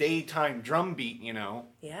this daytime drum beat,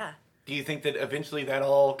 do you think that eventually that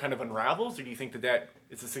all kind of unravels, or do you think that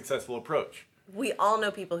is a successful approach? We all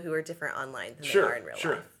know people who are different online than they are in real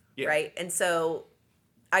life. Yeah. Right? And so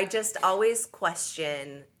I just always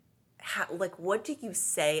question, what do you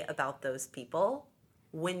say about those people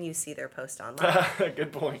when you see their post online?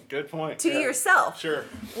 Good point. To yourself. Sure.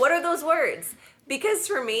 What are those words? Because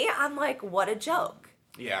for me, I'm like, what a joke.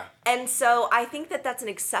 Yeah. And so I think that that's an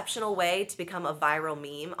exceptional way to become a viral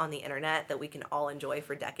meme on the internet that we can all enjoy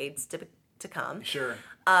for decades to come. Sure.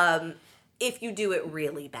 If you do it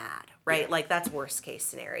really bad, right? Yeah. Like that's worst case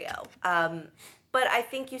scenario. But I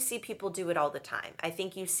think you see people do it all the time. I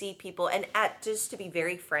think you see people, and just to be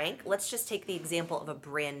very frank, let's just take the example of a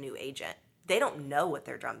brand new agent. They don't know what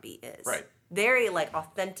their drum beat is. Right. Very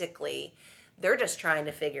authentically, they're just trying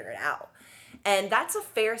to figure it out. And that's a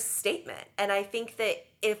fair statement. And I think that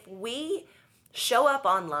if we show up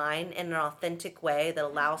online in an authentic way that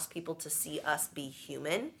allows people to see us be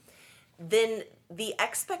human, then the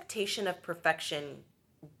expectation of perfection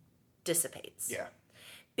dissipates. Yeah.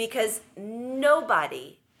 Because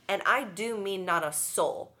nobody, and I do mean not a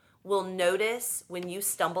soul, will notice when you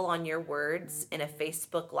stumble on your words in a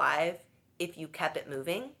Facebook Live if you kept it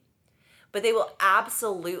moving. But they will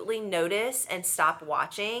absolutely notice and stop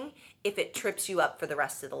watching if it trips you up for the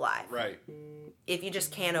rest of the live. Right. If you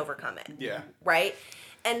just can't overcome it. Yeah. Right?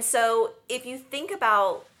 And so if you think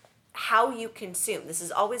about how you consume, this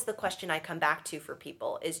is always the question I come back to for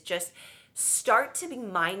people, is just start to be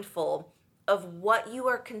mindful of what you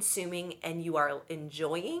are consuming and you are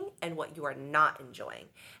enjoying and what you are not enjoying.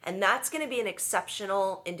 And that's going to be an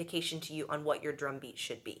exceptional indication to you on what your drum beat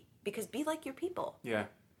should be. Because be like your people. Yeah.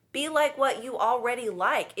 Be like what you already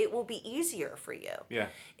like. It will be easier for you. Yeah.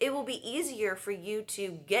 It will be easier for you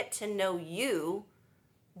to get to know you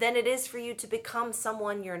than it is for you to become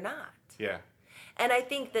someone you're not. Yeah. And I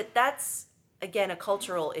think that that's, again, a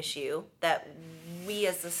cultural issue that we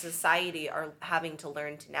as a society are having to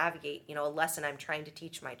learn to navigate. A lesson I'm trying to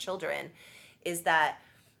teach my children is that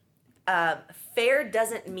fair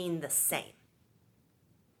doesn't mean the same.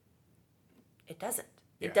 It doesn't.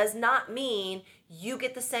 Yeah. It does not mean you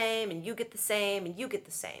get the same and you get the same and you get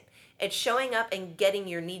the same. It's showing up and getting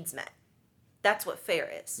your needs met. That's what fair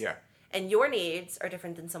is. Yeah. And your needs are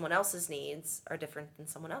different than someone else's needs are different than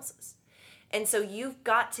someone else's. And so you've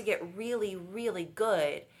got to get really, really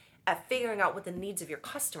good at figuring out what the needs of your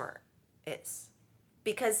customer is.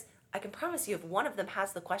 Because I can promise you, if one of them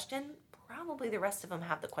has the question, probably the rest of them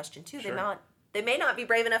have the question too. Sure. They may not be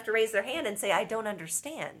brave enough to raise their hand and say, I don't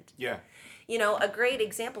understand. Yeah. A great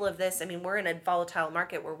example of this, we're in a volatile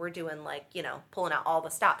market where we're doing pulling out all the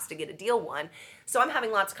stops to get a deal won. So I'm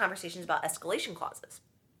having lots of conversations about escalation clauses.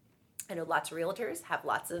 I know lots of realtors have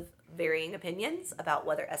lots of varying opinions about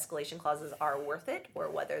whether escalation clauses are worth it or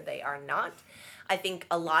whether they are not. I think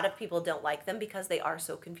a lot of people don't like them because they are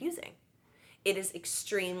so confusing. It is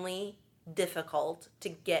extremely difficult to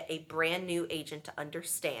get a brand new agent to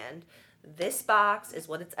understand this box is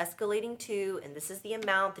what it's escalating to, and this is the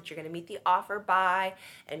amount that you're going to meet the offer by.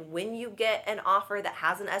 And when you get an offer that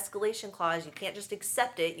has an escalation clause, you can't just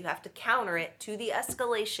accept it. You have to counter it to the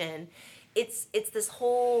escalation. It's this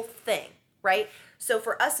whole thing, right? So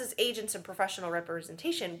for us as agents and professional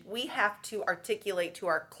representation, we have to articulate to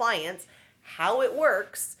our clients how it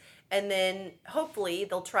works, and then hopefully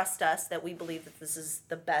they'll trust us that we believe that this is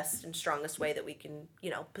the best and strongest way that we can,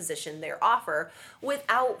 position their offer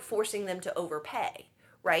without forcing them to overpay,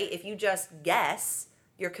 right? If you just guess,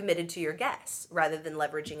 you're committed to your guess. Rather than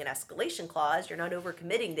leveraging an escalation clause, you're not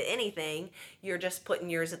overcommitting to anything. You're just putting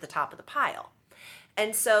yours at the top of the pile.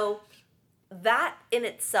 And so that in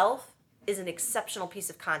itself is an exceptional piece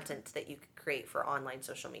of content that you could create for online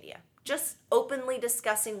social media. Just openly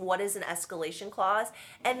discussing what is an escalation clause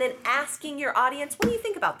and then asking your audience, what do you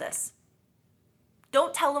think about this?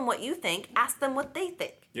 Don't tell them what you think. Ask them what they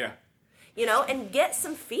think. Yeah. And get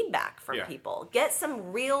some feedback from people. Get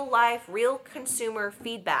some real life, real consumer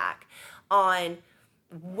feedback on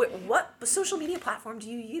what social media platform do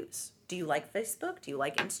you use? Do you like Facebook? Do you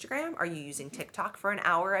like Instagram? Are you using TikTok for an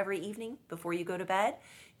hour every evening before you go to bed?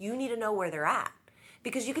 You need to know where they're at.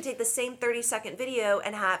 Because you could take the same 30-second video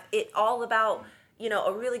and have it all about,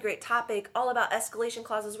 a really great topic, all about escalation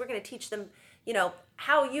clauses. We're going to teach them,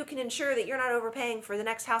 how you can ensure that you're not overpaying for the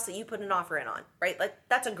next house that you put an offer in on, right? Like,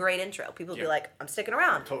 that's a great intro. People will be like, I'm sticking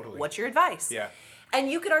around. Totally. What's your advice? Yeah. And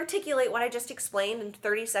you could articulate what I just explained in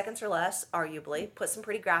 30 seconds or less, arguably. Put some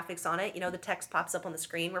pretty graphics on it. The text pops up on the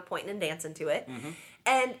screen. We're pointing and dancing to it. Mm-hmm.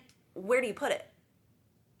 And where do you put it?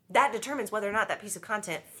 That determines whether or not that piece of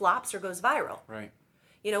content flops or goes viral. Right.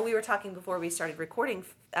 We were talking before we started recording,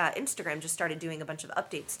 Instagram just started doing a bunch of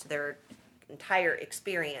updates to their entire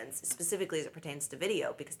experience, specifically as it pertains to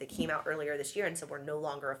video, because they came out earlier this year and said we're no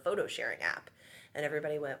longer a photo sharing app. And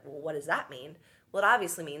everybody went, well, what does that mean? Well, it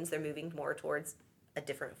obviously means they're moving more towards a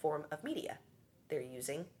different form of media. They're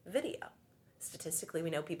using video. Statistically, we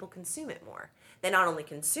know people consume it more. They not only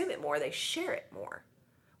consume it more, they share it more,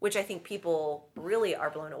 which I think people really are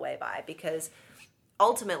blown away by, because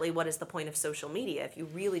ultimately, what is the point of social media if you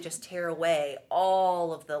really just tear away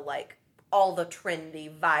all of the trendy,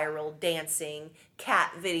 viral, dancing,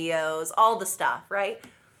 cat videos, all the stuff, right?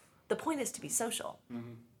 The point is to be social.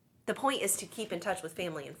 Mm-hmm. The point is to keep in touch with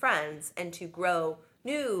family and friends and to grow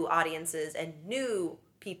new audiences and new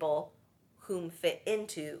people whom fit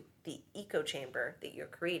into the echo chamber that you're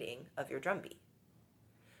creating of your drumbeat.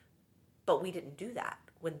 But we didn't do that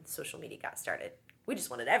when social media got started. We just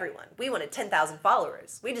wanted everyone. We wanted 10,000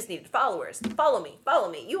 followers. We just needed followers. Follow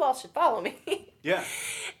me. You all should follow me. Yeah.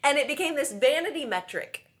 And it became this vanity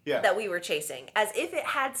metric that we were chasing, as if it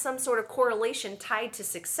had some sort of correlation tied to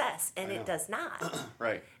success, and it does not.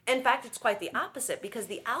 Right. In fact, it's quite the opposite, because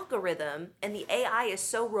the algorithm and the AI is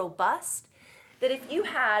so robust that if you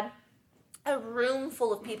had a room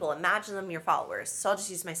full of people, imagine them your followers. So I'll just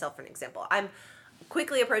use myself for an example. I'm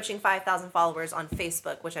quickly approaching 5,000 followers on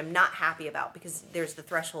Facebook, which I'm not happy about, because there's the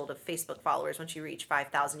threshold of Facebook followers. Once you reach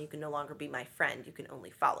 5,000, you can no longer be my friend. You can only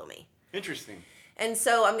follow me. Interesting. And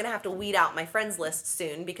so I'm going to have to weed out my friends list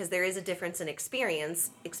soon, because there is a difference in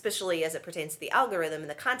experience, especially as it pertains to the algorithm and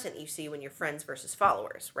the content you see when you're friends versus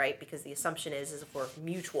followers, right? Because the assumption is if we're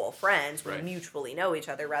mutual friends, we mutually know each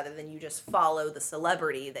other, rather than you just follow the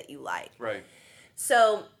celebrity that you like. Right.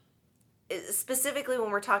 So specifically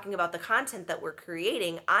when we're talking about the content that we're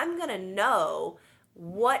creating, I'm going to know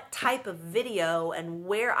what type of video and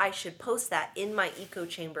where I should post that in my echo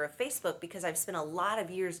chamber of Facebook, because I've spent a lot of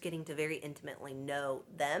years getting to very intimately know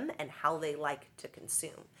them and how they like to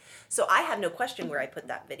consume. So I have no question where I put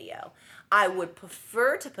that video. I would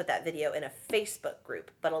prefer to put that video in a Facebook group,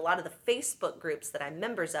 but a lot of the Facebook groups that I'm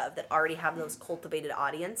members of that already have those cultivated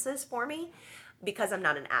audiences for me, because I'm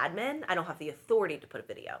not an admin, I don't have the authority to put a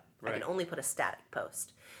video. Right. I can only put a static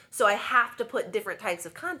post. So I have to put different types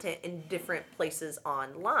of content in different places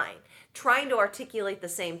online, trying to articulate the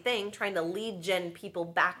same thing, trying to lead gen people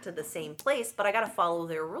back to the same place, but I got to follow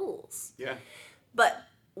their rules. Yeah. But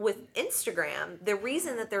with Instagram, the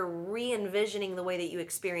reason that they're re-envisioning the way that you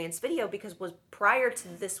experience video, because was prior to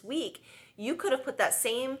this week, you could have put that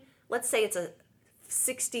same, let's say it's a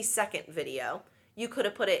 60-second video, you could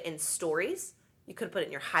have put it in stories, you could have put it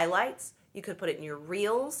in your highlights, you could have put it in your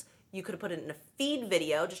reels, you could have put it in a feed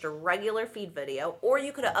video, just a regular feed video, or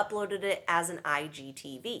you could have uploaded it as an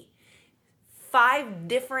IGTV. 5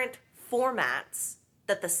 different formats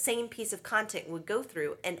that the same piece of content would go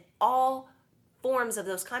through, and all forms of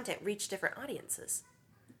those content reach different audiences.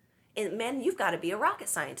 And man, you've got to be a rocket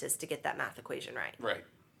scientist to get that math equation right. Right.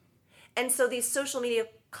 And so these social media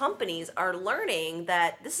companies are learning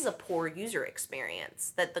that this is a poor user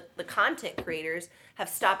experience, that the content creators have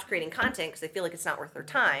stopped creating content because they feel like it's not worth their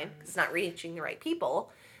time, because it's not reaching the right people.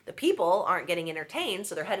 The people aren't getting entertained,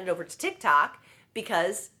 so they're headed over to TikTok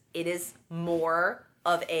because it is more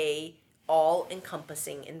of a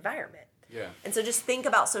all-encompassing environment. Yeah. And so just think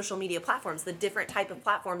about social media platforms, the different type of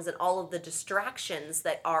platforms and all of the distractions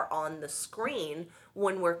that are on the screen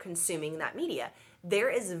when we're consuming that media.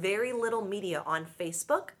 There is very little media on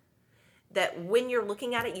Facebook that when you're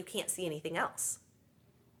looking at it, you can't see anything else.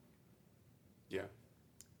 Yeah.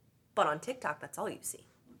 But on TikTok, that's all you see.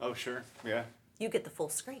 Oh, sure. Yeah. You get the full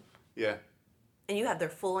screen. Yeah. And you have their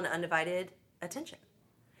full and undivided attention.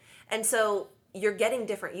 And so you're getting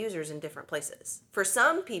different users in different places. For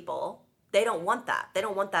some people, they don't want that. They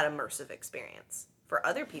don't want that immersive experience. For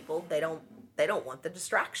other people, they don't want the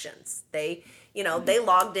distractions. They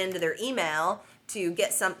logged into their email to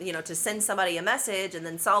get to send somebody a message, and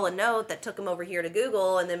then saw a note that took them over here to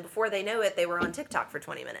Google, and then before they know it, they were on TikTok for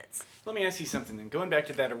 20 minutes. Let me ask you something then. Going back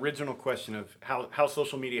to that original question of how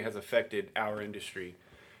social media has affected our industry,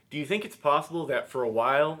 do you think it's possible that for a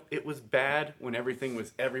while it was bad when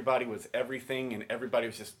everybody was everything and everybody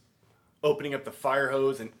was just opening up the fire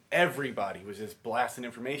hose and everybody was just blasting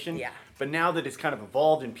information. Yeah. But now that it's kind of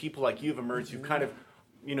evolved and people like you have emerged, who kind of,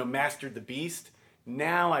 mastered the beast,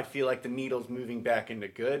 now I feel like the needle's moving back into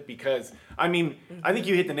good because, I think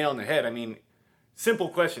you hit the nail on the head. Simple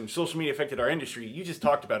question, social media affected our industry. You just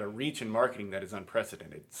talked about a reach in marketing that is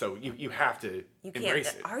unprecedented. So you have to embrace it. You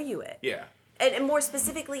can't argue it. Yeah. And more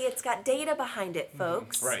specifically, it's got data behind it,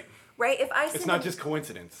 folks. Right. Right? It's not just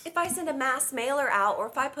coincidence. If I send a mass mailer out, or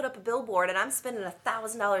if I put up a billboard and I'm spending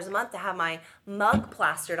 $1,000 a month to have my mug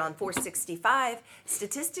plastered on 465,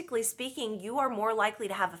 statistically speaking, you are more likely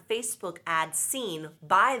to have a Facebook ad seen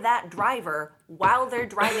by that driver while they're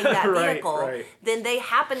driving that vehicle than they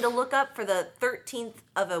happen to look up for the 13th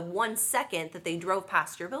of a 1 second that they drove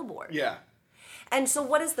past your billboard. Yeah. And so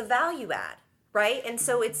what is the value add? Right? And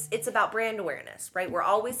so it's about brand awareness, right? We're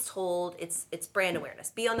always told it's brand awareness.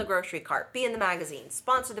 Be on the grocery cart, be in the magazine,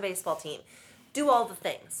 sponsor the baseball team, do all the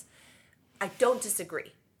things. I don't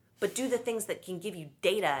disagree, but do the things that can give you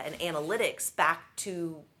data and analytics back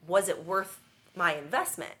to, was it worth my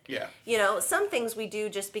investment? Yeah. Some things we do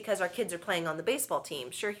just because our kids are playing on the baseball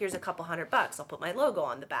team. Sure, here's a couple $100. I'll put my logo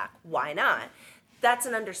on the back. Why not? That's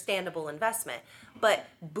an understandable investment. But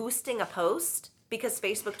boosting a post because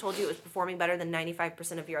Facebook told you it was performing better than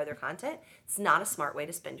 95% of your other content, it's not a smart way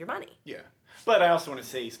to spend your money. Yeah. But I also want to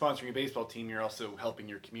say, sponsoring a baseball team, you're also helping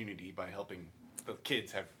your community by helping the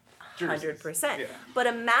kids have jerseys. 100%. Yeah. But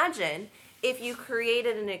imagine if you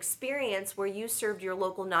created an experience where you served your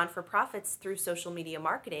local non-for-profits through social media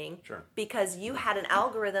marketing. Sure. Because you had an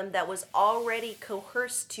algorithm that was already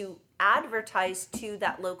coerced to advertise to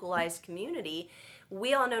that localized community.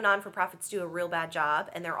 We all know non-for-profits do a real bad job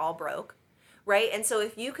and they're all broke. Right? And so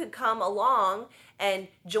if you could come along and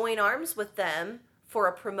join arms with them for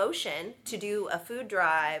a promotion to do a food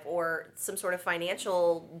drive or some sort of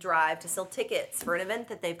financial drive to sell tickets for an event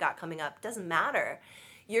that they've got coming up, doesn't matter.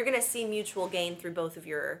 You're going to see mutual gain through both of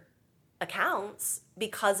your accounts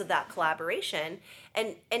because of that collaboration,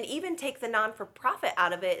 and even take the non-for-profit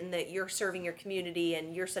out of it, and that you're serving your community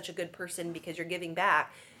and you're such a good person because you're giving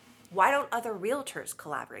back. Why don't other realtors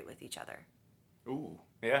collaborate with each other? Ooh,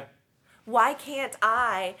 yeah. Why can't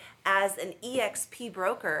I, as an EXP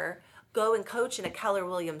broker, go and coach in a Keller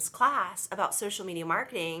Williams class about social media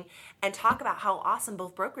marketing and talk about how awesome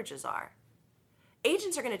both brokerages are?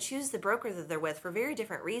 Agents are going to choose the broker that they're with for very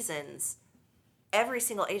different reasons. Every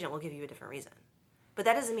single agent will give you a different reason. But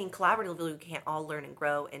that doesn't mean collaboratively we can't all learn and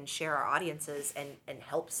grow and share our audiences and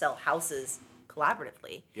help sell houses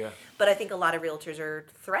collaboratively. Yeah. But I think a lot of realtors are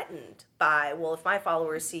threatened by, well, if my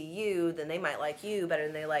followers see you, then they might like you better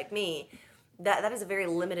than they like me. That is a very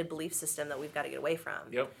limited belief system that we've got to get away from.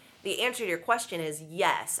 Yep. The answer to your question is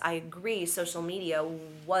yes, I agree social media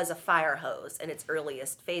was a fire hose in its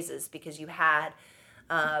earliest phases because you had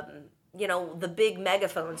the big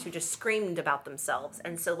megaphones who just screamed about themselves.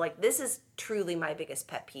 And so this is truly my biggest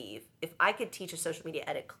pet peeve. If I could teach a social media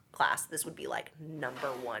edit class, this would be number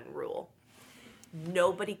one rule.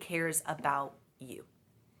 Nobody cares about you.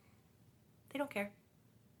 They don't care.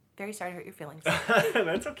 Very sorry to hurt your feelings.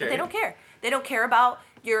 That's okay. They don't care. They don't care about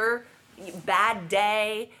your bad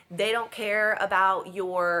day. They don't care about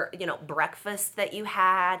your, breakfast that you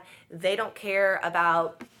had. They don't care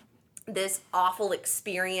about this awful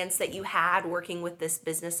experience that you had working with this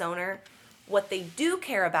business owner. What they do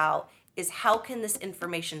care about is how can this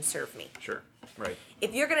information serve me? Sure. Right.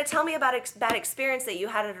 If you're going to tell me about a bad experience that you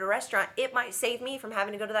had at a restaurant, it might save me from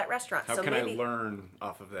having to go to that restaurant. How can I learn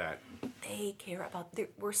off of that? They care about,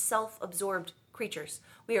 we're self-absorbed creatures.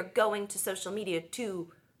 We are going to social media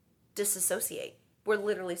to disassociate. We're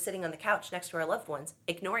literally sitting on the couch next to our loved ones,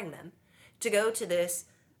 ignoring them, to go to this,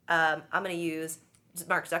 I'm going to use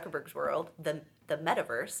Mark Zuckerberg's world, the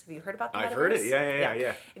metaverse. Have you heard about the metaverse? I've heard it.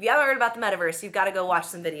 Yeah. If you haven't heard about the metaverse, you've got to go watch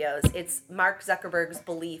some videos. It's Mark Zuckerberg's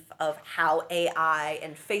belief of how AI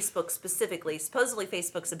and Facebook specifically, supposedly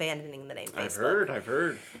Facebook's abandoning the name Facebook. I've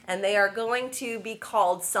heard. And they are going to be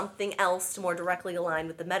called something else to more directly align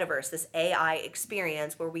with the metaverse, this AI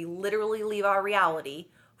experience where we literally leave our reality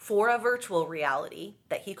for a virtual reality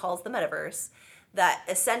that he calls the metaverse that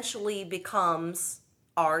essentially becomes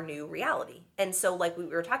our new reality. And so we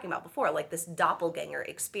were talking about before, this doppelganger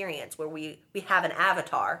experience where we have an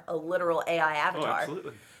avatar, a literal AI avatar,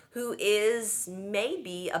 who is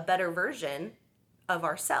maybe a better version of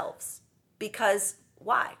ourselves. Because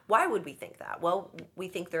why? Why would we think that? Well, we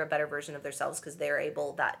think they're a better version of themselves because we're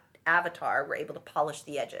able to polish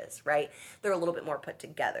the edges, right? They're a little bit more put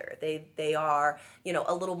together. They are,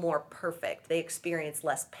 a little more perfect. They experience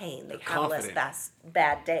less pain. They have less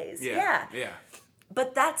bad days. Yeah.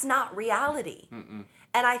 But that's not reality. Mm-mm.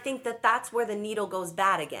 And I think that that's where the needle goes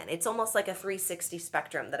bad again. It's almost like a 360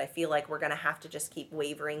 spectrum that I feel like we're going to have to just keep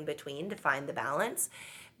wavering between to find the balance.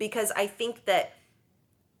 Because I think that,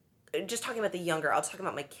 just talking about the younger, I'll talk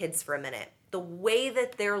about my kids for a minute. The way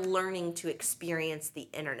that they're learning to experience the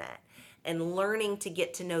internet and learning to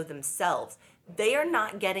get to know themselves, they are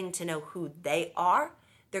not getting to know who they are.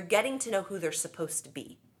 They're getting to know who they're supposed to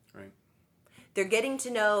be. Right. They're getting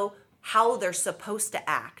to know how they're supposed to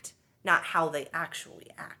act, not how they actually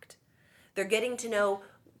act. They're getting to know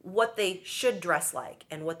what they should dress like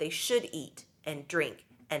and what they should eat and drink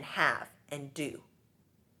and have and do,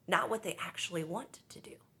 not what they actually want to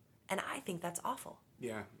do. And I think that's awful.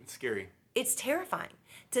 Yeah, it's scary. It's terrifying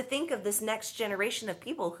to think of this next generation of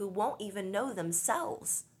people who won't even know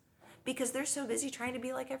themselves because they're so busy trying to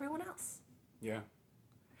be like everyone else. Yeah.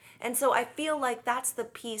 And so I feel like that's the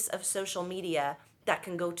piece of social media that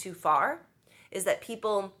can go too far, is that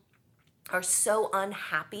people are so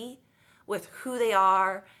unhappy with who they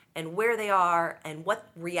are and where they are and what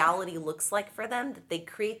reality looks like for them that they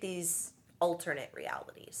create these alternate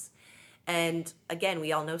realities. And again,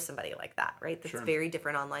 we all know somebody like that, right? That's Sure. very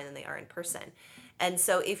different online than they are in person. And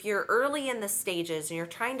so if you're early in the stages and you're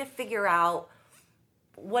trying to figure out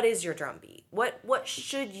what is your drumbeat, what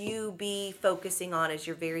should you be focusing on as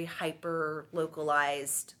your very hyper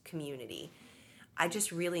localized community, I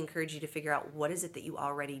just really encourage you to figure out what is it that you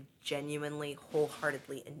already genuinely,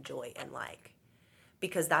 wholeheartedly enjoy and like,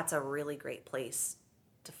 because that's a really great place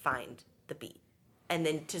to find the beat. And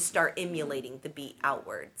then to start emulating the beat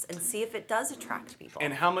outwards and see if it does attract people.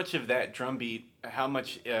 And how much of that drum beat, how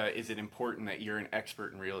much is it important that you're an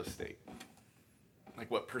expert in real estate? Like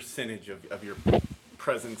what percentage of your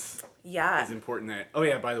presence is important that, oh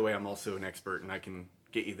yeah, by the way, I'm also an expert and I can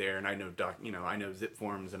get you there and I know I know zip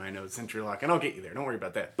forms and I know CenturyLock and I'll get you there. Don't worry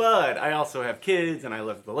about that. But I also have kids and I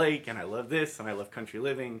love the lake and I love this and I love country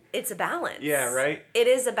living. It's a balance. Yeah, right? It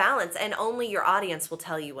is a balance, and only your audience will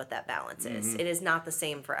tell you what that balance is. It is not the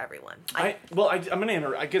same for everyone. I'm going to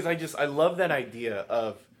interrupt because I love that idea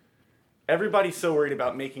of everybody's so worried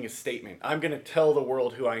about making a statement. I'm going to tell the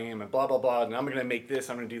world who I am and blah, blah, blah, and I'm going to make this,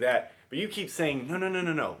 I'm going to do that. But you keep saying,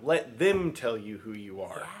 no. Let them tell you who you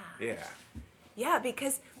are. Yeah. Yeah,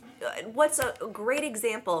 because what's a great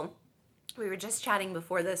example, we were just chatting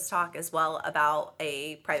before this talk as well about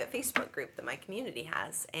a private Facebook group that my community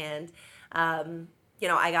has. And,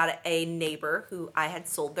 I got a neighbor who I had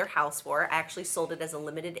sold their house for. I actually sold it as a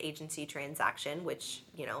limited agency transaction, which,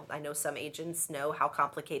 I know some agents know how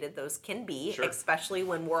complicated those can be, Sure. especially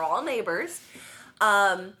when we're all neighbors.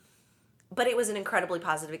 But it was an incredibly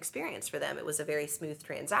positive experience for them. It was a very smooth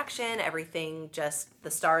transaction. Everything just, the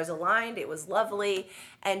stars aligned. It was lovely.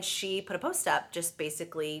 And she put a post up just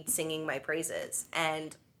basically singing my praises.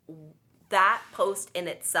 And that post in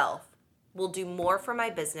itself will do more for my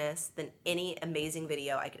business than any amazing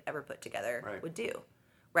video I could ever put together would do.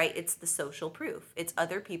 Right? It's the social proof. It's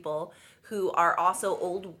other people who are also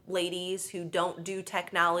old ladies who don't do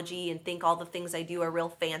technology and think all the things I do are real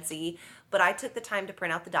fancy. But I took the time to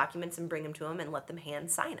print out the documents and bring them to them and let them hand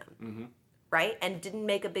sign them. Mm-hmm. Right? And didn't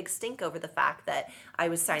make a big stink over the fact that I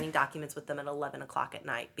was signing documents with them at 11 o'clock at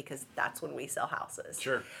night because that's when we sell houses.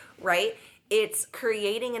 Sure. Right? It's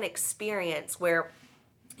creating an experience where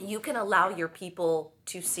you can allow your people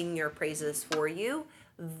to sing your praises for you.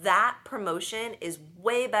 That promotion is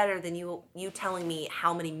way better than you telling me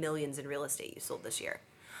how many millions in real estate you sold this year.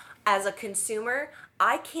 As a consumer,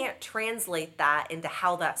 I can't translate that into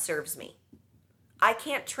how that serves me. I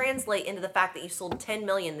can't translate into the fact that you sold 10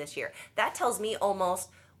 million this year. That tells me almost,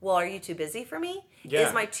 well, are you too busy for me? Yeah.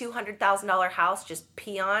 Is my $200,000 house just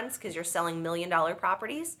peons because you're selling $1 million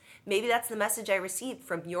properties? Maybe that's the message I received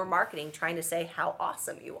from your marketing trying to say how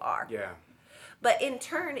awesome you are. Yeah. But in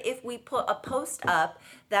turn, if we put a post up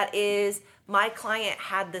that is, my client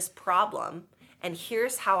had this problem and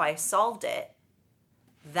here's how I solved it,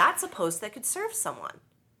 that's a post that could serve someone.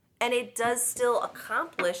 And it does still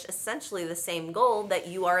accomplish essentially the same goal that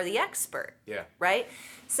you are the expert. Yeah. Right?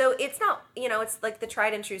 So it's not, it's like the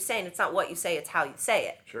tried and true saying, it's not what you say, it's how you say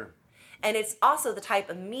it. Sure. And it's also the type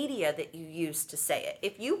of media that you use to say it.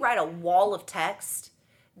 If you write a wall of text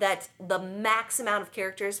that the max amount of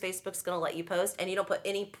characters Facebook's going to let you post, and you don't put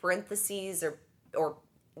any parentheses or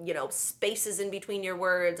spaces in between your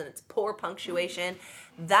words, and it's poor punctuation,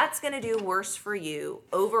 that's going to do worse for you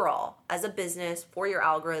overall as a business, for your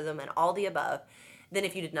algorithm and all the above, than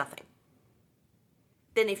if you did nothing.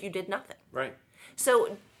 Right.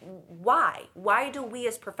 So why do we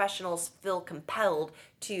as professionals feel compelled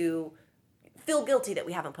to feel guilty that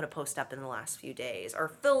we haven't put a post up in the last few days, or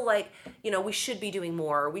feel like, we should be doing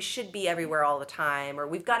more, or we should be everywhere all the time, or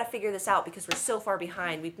we've got to figure this out because we're so far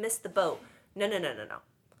behind, we've missed the boat. No.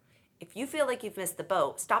 If you feel like you've missed the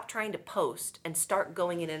boat, stop trying to post and start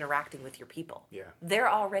going and interacting with your people. Yeah. They're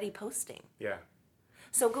already posting. Yeah.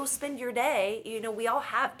 So go spend your day. We all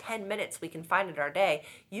have 10 minutes we can find in our day.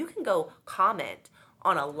 You can go comment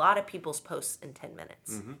on a lot of people's posts in 10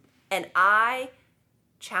 minutes. Mm-hmm. And I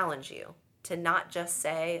challenge you to not just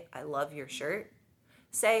say, I love your shirt.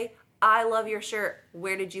 Say, I love your shirt.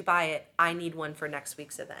 Where did you buy it? I need one for next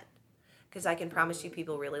week's event. Because I can promise you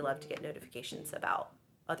people really love to get notifications about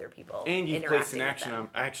other people. And you place an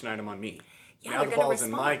action item on me. Yeah, now the ball's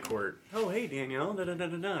in my court. Oh, hey, Danielle.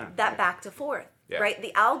 That back to forth, yeah. Right?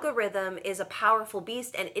 The algorithm is a powerful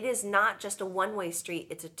beast, and it is not just a one-way street.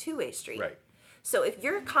 It's a two-way street. Right. So if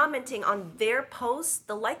you're commenting on their posts,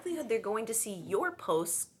 the likelihood they're going to see your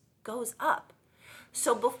posts goes up.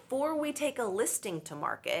 So before we take a listing to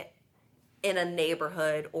market in a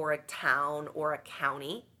neighborhood or a town or a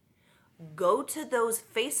county, go to those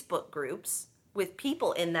Facebook groups with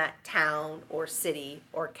people in that town or city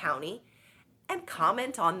or county and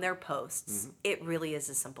comment on their posts. Mm-hmm. It really is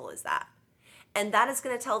as simple as that. And that is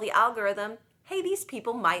going to tell the algorithm, hey, these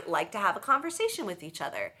people might like to have a conversation with each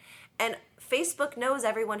other. And Facebook knows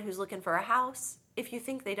everyone who's looking for a house. If you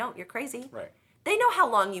think they don't, you're crazy. Right. They know how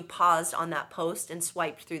long you paused on that post and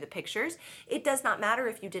swiped through the pictures. It does not matter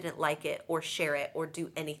if you didn't like it or share it or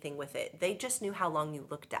do anything with it. They just knew how long you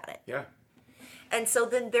looked at it. Yeah. And so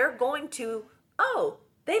then they're going to,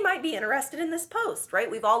 they might be interested in this post, right?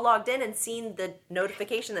 We've all logged in and seen the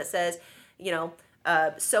notification that says,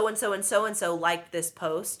 so-and-so and so-and-so liked this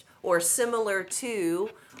post, or similar to,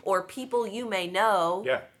 or people you may know.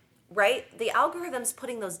 Yeah. Right? The algorithm's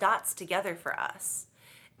putting those dots together for us.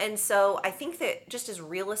 And so I think that just as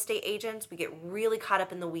real estate agents, we get really caught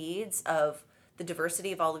up in the weeds of the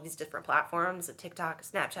diversity of all of these different platforms, of TikTok,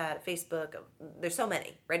 Snapchat, Facebook. There's so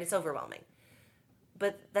many, right? It's overwhelming.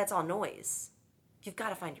 But that's all noise. You've got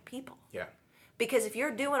to find your people. Yeah. Because if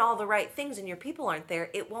you're doing all the right things and your people aren't there,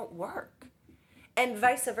 it won't work. And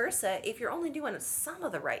vice versa, if you're only doing some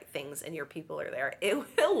of the right things and your people are there, it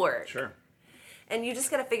will work. Sure. And you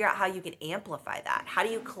just got to figure out how you can amplify that. How do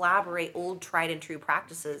you collaborate old tried and true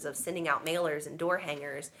practices of sending out mailers and door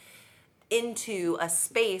hangers into a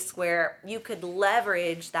space where you could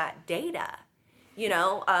leverage that data?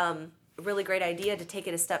 A really great idea to take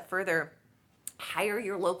it a step further. Hire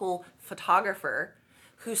your local photographer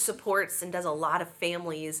who supports and does a lot of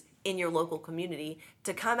families in your local community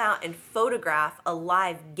to come out and photograph a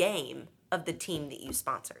live game of the team that you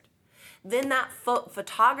sponsored. Then that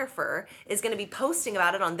photographer is going to be posting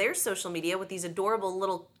about it on their social media with these adorable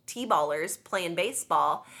little T-ballers playing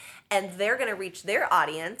baseball, and they're going to reach their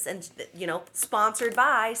audience and, sponsored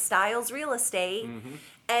by Styles Real Estate. Mm-hmm.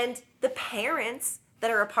 And the parents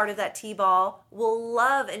that are a part of that T-ball will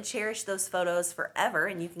love and cherish those photos forever,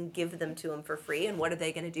 and you can give them to them for free. And what are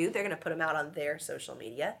they going to do? They're going to put them out on their social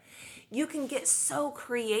media. You can get so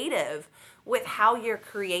creative with how you're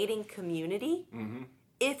creating community. Mm-hmm.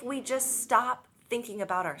 If we just stop thinking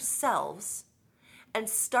about ourselves and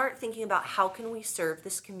start thinking about how can we serve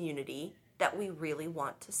this community that we really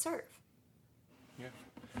want to serve.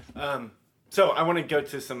 Yeah. So I want to go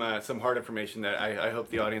to some hard information that I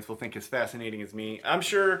hope the audience will think is fascinating as me. I'm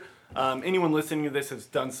sure anyone listening to this has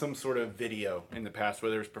done some sort of video in the past,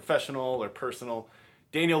 whether it's professional or personal.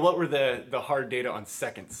 Daniel, what were the hard data on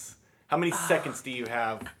seconds? How many seconds do you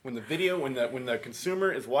have when the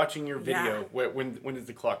consumer is watching your video? Yeah. When does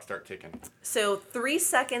the clock start ticking? So 3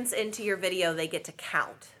 seconds into your video, they get to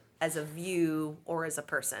count as a view or as a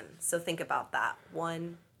person. So think about that.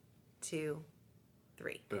 1, 2,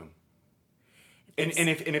 3. Boom. And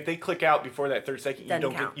if they click out before that third second,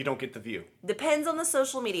 you don't get the view. Depends on the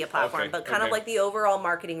social media platform, but kind of like the overall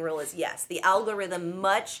marketing rule is yes, the algorithm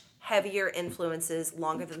much heavier influences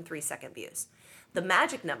longer than 3-second views. The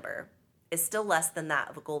magic number is still less than that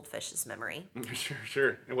of a goldfish's memory.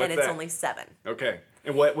 Sure. And it's only 7. Okay.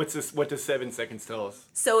 And what does 7 seconds tell us?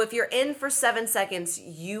 So if you're in for 7 seconds,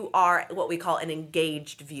 you are what we call an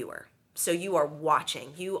engaged viewer. So you are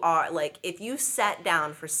watching. You are like, if you sat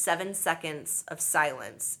down for 7 seconds of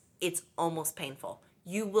silence, it's almost painful.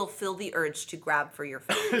 You will feel the urge to grab for your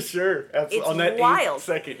phone. Sure. Absolutely. It's on that wild. 8th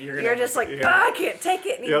second, you're just like, I can't take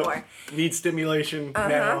it anymore. Yep. Need stimulation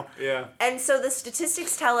now. Yeah. And so the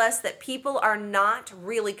statistics tell us that people are not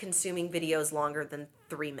really consuming videos longer than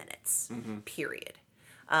 3 minutes, period.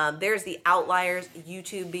 There's the outliers,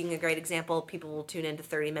 YouTube being a great example. People will tune into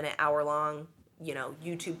 30-minute, hour-long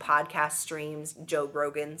YouTube podcast streams. Joe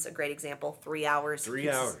Rogan's a great example. 3 hours. 3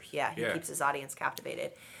 hours. He keeps his audience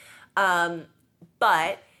captivated.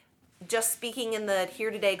 But just speaking in the here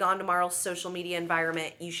today, gone tomorrow social media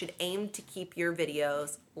environment, you should aim to keep your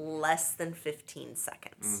videos less than 15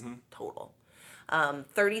 seconds total.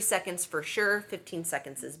 30 seconds for sure, 15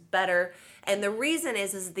 seconds is better. And the reason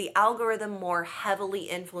is the algorithm more heavily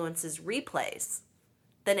influences replays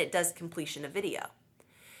than it does completion of video.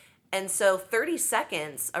 And so 30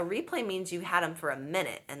 seconds, a replay means you had them for a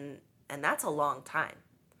minute, and that's a long time.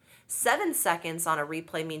 7 seconds on a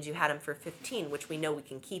replay means you had them for 15, which we know we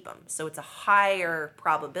can keep them. So it's a higher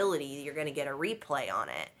probability you're going to get a replay on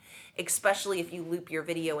it, especially if you loop your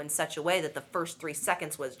video in such a way that the first 3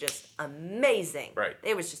 seconds was just amazing. Right.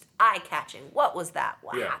 It was just eye-catching. What was that?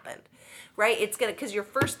 What happened? Right? It's going to, because your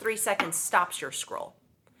first 3 seconds stops your scroll.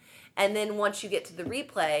 And then once you get to the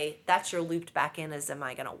replay, that's your looped back in as, am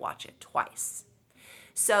I going to watch it twice?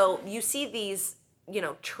 So you see these,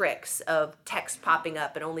 tricks of text popping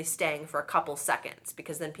up and only staying for a couple seconds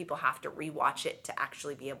because then people have to rewatch it to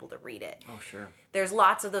actually be able to read it. Oh, sure. There's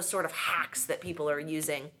lots of those sort of hacks that people are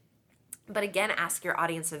using. But again, ask your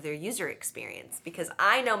audience of their user experience, because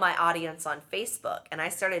I know my audience on Facebook, and I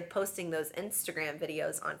started posting those Instagram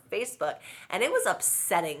videos on Facebook, and it was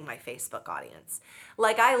upsetting my Facebook audience.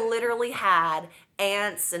 Like, I literally had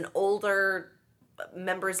aunts and older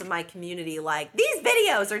members of my community like, these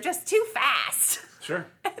videos are just too fast. Sure.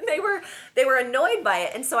 And they were annoyed by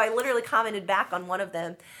it. And so I literally commented back on one of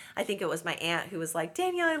them. I think it was my aunt who was like,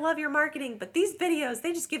 Danielle, I love your marketing, but these videos,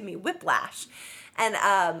 they just give me whiplash. And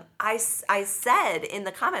I said in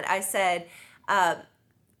the comment, I said,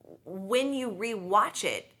 when you rewatch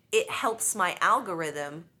it, it helps my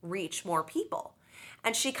algorithm reach more people.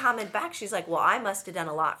 And she commented back, she's like, well, I must have done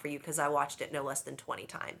a lot for you because I watched it no less than 20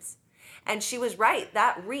 times. And she was right.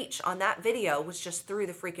 That reach on that video was just through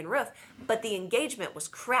the freaking roof. But the engagement was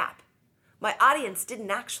crap. My audience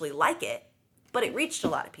didn't actually like it, but it reached a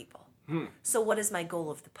lot of people. So what is my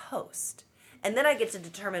goal of the post? And then I get to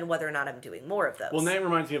determine whether or not I'm doing more of those. Well, that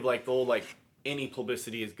reminds me of like the old, any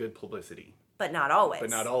publicity is good publicity. But not always.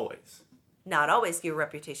 But not always. Not always. Your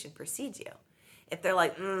reputation precedes you. If they're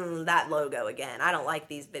like, that logo again, I don't like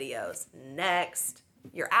these videos. Next.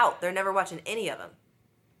 You're out. They're never watching any of them.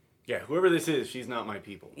 Yeah, whoever this is, she's not my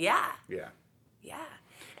people. Yeah. Yeah. Yeah.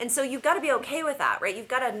 And so you've got to be okay with that, right? You've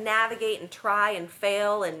got to navigate and try and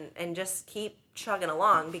fail and just keep chugging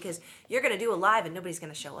along, because you're going to do a live and nobody's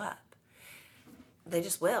going to show up. They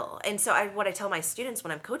just will. And so what I tell my students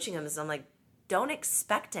when I'm coaching them is I'm like, don't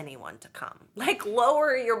expect anyone to come. Like,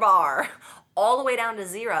 lower your bar all the way down to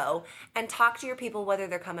 0 and talk to your people whether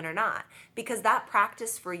they're coming or not. Because that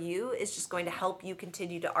practice for you is just going to help you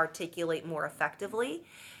continue to articulate more effectively.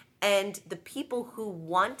 And the people who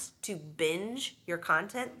want to binge your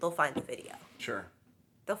content, they'll find the video. Sure.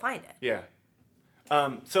 They'll find it. Yeah.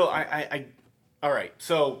 So all right.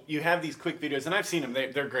 So you have these quick videos, and I've seen them.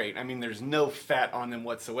 They're great. I mean, there's no fat on them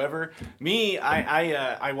whatsoever. Me,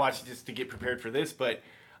 I watched just to get prepared for this, but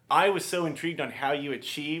I was so intrigued on how you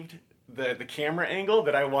achieved the camera angle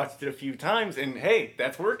that I watched it a few times, and hey,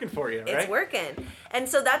 that's working for you, right? It's working. And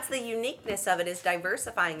so that's the uniqueness of it, is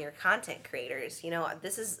diversifying your content creators.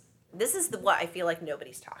 This is what I feel like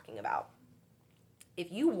nobody's talking about. If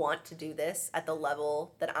you want to do this at the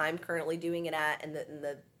level that I'm currently doing it at, and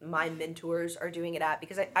my mentors are doing it at,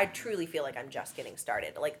 because I truly feel like I'm just getting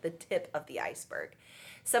started, like the tip of the iceberg.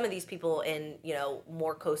 Some of these people in,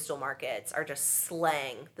 more coastal markets are just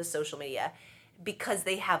slaying the social media because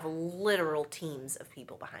they have literal teams of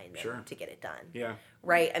people behind them to get it done. Yeah.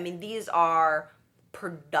 Right? I mean, these are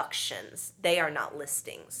productions. They are not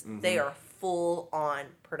listings. Mm-hmm. They are full-on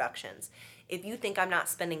productions. If you think I'm not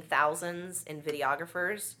spending thousands in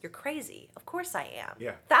videographers, you're crazy. Of course I am.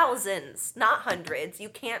 Yeah. Thousands, not hundreds. You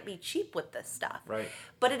can't be cheap with this stuff. Right.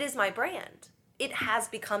 But it is my brand. It has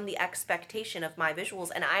become the expectation of my visuals,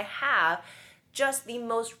 and I have just the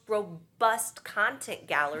most robust content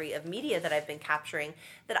gallery of media that I've been capturing,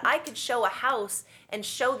 that I could show a house and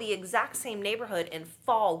show the exact same neighborhood in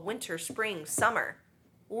fall, winter, spring, summer.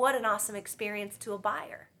 What an awesome experience to a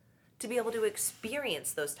buyer, to be able to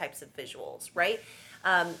experience those types of visuals, right?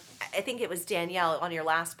 I think it was Danielle on your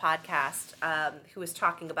last podcast who was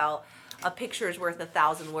talking about a picture is worth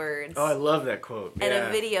 1,000 words. Oh, I love that quote. And a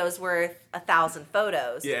video is worth 1,000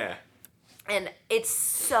 photos. Yeah. And it's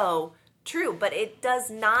so true, but it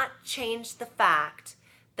does not change the fact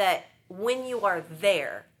that when you are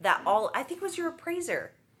there, I think it was your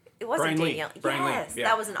appraiser it wasn't Brian Lee. Danielle. Brian Lee, Yes, yeah.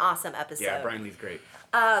 that was an awesome episode. Yeah, Brian Lee's great.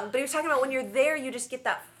 But he was talking about when you're there, you just get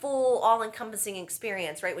that full, all-encompassing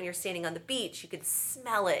experience, right? When you're standing on the beach, you can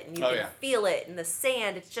smell it and you can feel it. And the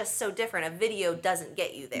sand, it's just so different. A video doesn't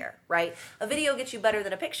get you there, right? A video gets you better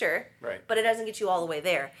than a picture, right? But it doesn't get you all the way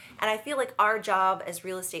there. And I feel like our job as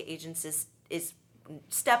real estate agents is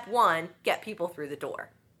step one, get people through the door,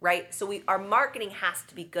 right? So our marketing has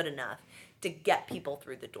to be good enough to get people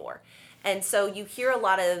through the door. And so you hear a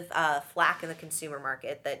lot of flack in the consumer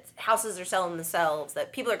market that houses are selling themselves,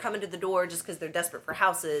 that people are coming to the door just because they're desperate for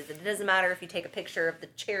houses, and it doesn't matter if you take a picture of the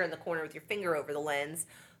chair in the corner with your finger over the lens,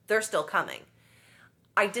 they're still coming.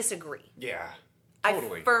 I disagree. Yeah,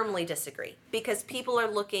 totally. I firmly disagree, because people are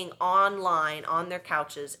looking online on their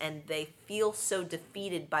couches and they feel so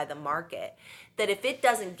defeated by the market that if it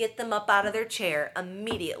doesn't get them up out of their chair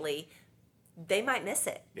immediately, they might miss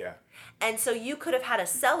it. Yeah. And so you could have had a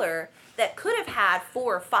seller that could have had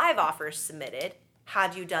 4 or 5 offers submitted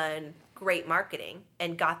had you done great marketing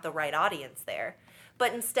and got the right audience there.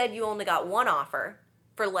 But instead you only got 1 offer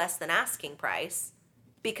for less than asking price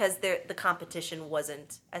because the competition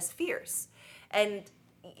wasn't as fierce. And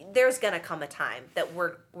there's going to come a time that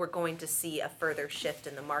we're going to see a further shift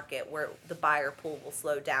in the market where the buyer pool will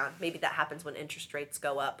slow down. Maybe that happens when interest rates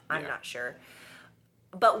go up. I'm not sure.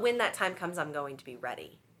 But when that time comes, I'm going to be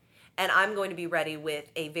ready. And I'm going to be ready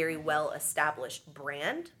with a very well-established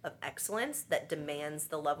brand of excellence that demands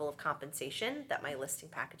the level of compensation that my listing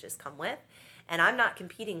packages come with. And I'm not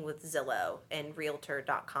competing with Zillow and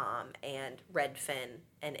Realtor.com and Redfin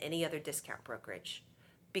and any other discount brokerage,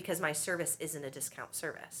 because my service isn't a discount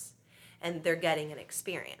service. And they're getting an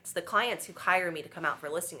experience. The clients who hire me to come out for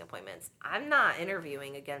listing appointments, I'm not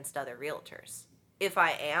interviewing against other realtors. If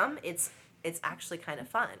I am, it's actually kind of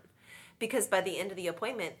fun, because by the end of the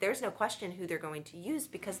appointment, there's no question who they're going to use,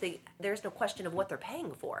 because there's no question of what they're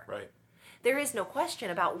paying for. Right. There is no question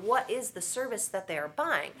about what is the service that they are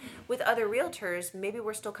buying. With other realtors, maybe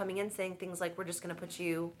we're still coming in saying things like, we're just going to put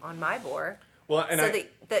you on MyBor, well, and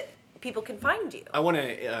that people can find you. I want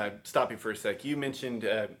to stop you for a sec. You mentioned,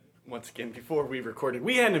 once again, before we recorded,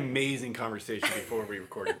 we had an amazing conversation before we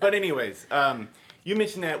recorded. But anyways, you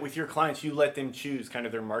mentioned that with your clients, you let them choose kind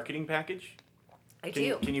of their marketing package. I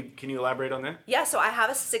do. Can you elaborate on that? Yeah, so I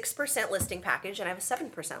have a 6% listing package and I have a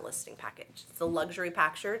 7% listing package. It's the luxury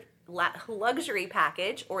package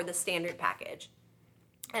or the standard package.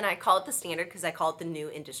 And I call it the standard because I call it the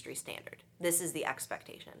new industry standard. This is the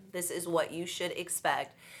expectation. This is what you should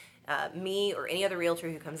expect me or any other realtor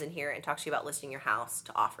who comes in here and talks to you about listing your house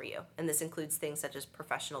to offer you. And this includes things such as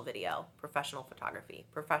professional video, professional photography,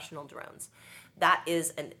 professional drones. That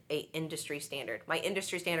is an industry standard. My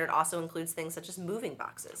industry standard also includes things such as moving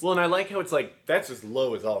boxes. Well, and I like how it's like, that's as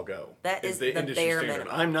low as I'll go. That is the industry bare standard.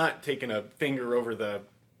 minimum. I'm not taking a finger over the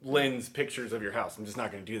lens pictures of your house. I'm just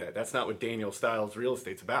not going to do that. That's not what Daniel Styles Real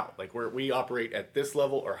Estate's about. Like, we operate at this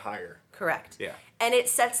level or higher. Correct. Yeah. And it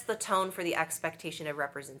sets the tone for the expectation of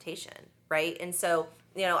representation, right? And so,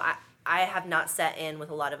 I have not set in with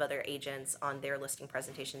a lot of other agents on their listing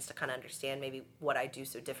presentations to kind of understand maybe what I do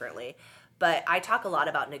so differently. But I talk a lot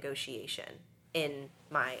about negotiation in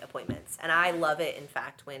my appointments. And I love it, in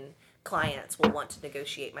fact, when clients will want to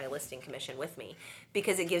negotiate my listing commission with me,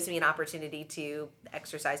 because it gives me an opportunity to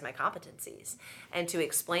exercise my competencies and to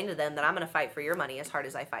explain to them that I'm going to fight for your money as hard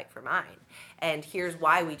as I fight for mine. And here's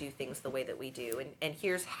why we do things the way that we do. And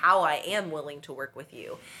here's how I am willing to work with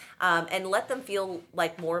you. And let them feel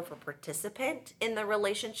like more of a participant in the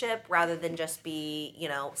relationship rather than just be,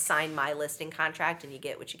 sign my listing contract and you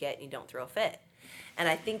get what you get and you don't throw a fit. And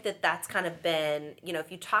I think that that's kind of been,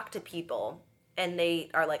 if you talk to people and they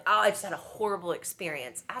are like, oh, I just had a horrible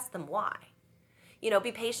experience, ask them why.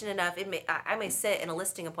 Be patient enough. I may sit in a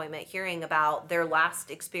listing appointment hearing about their last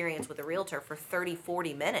experience with a realtor for 30,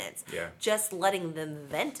 40 minutes, just letting them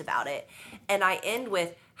vent about it. And I end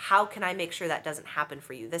with, how can I make sure that doesn't happen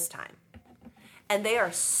for you this time? And they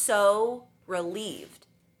are so relieved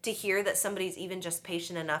to hear that somebody's even just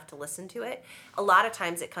patient enough to listen to it. A lot of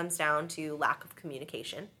times it comes down to lack of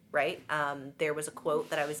communication, right? There was a quote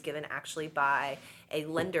that I was given actually by a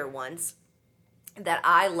lender once that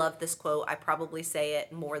I love this quote. I probably say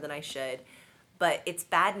it more than I should, but it's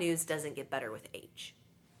bad news doesn't get better with age.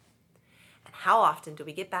 And how often do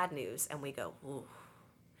we get bad news and we go, ooh,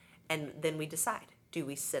 and then we decide, do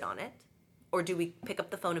we sit on it? Or do we pick up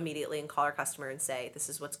the phone immediately and call our customer and say, this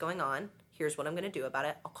is what's going on. Here's what I'm going to do about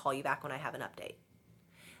it. I'll call you back when I have an update.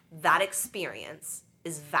 That experience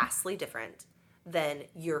is vastly different than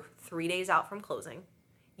you're 3 days out from closing.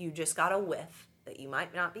 You just got a whiff that you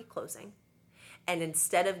might not be closing. And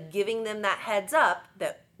instead of giving them that heads up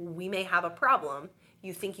that we may have a problem,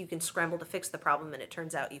 you think you can scramble to fix the problem, and it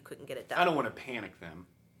turns out you couldn't get it done. I don't want to panic them.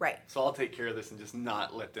 Right. So I'll take care of this and just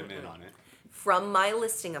not let them in on it. From my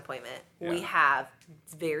listing appointment, we Yeah. have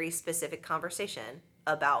very specific conversation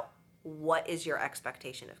about what is your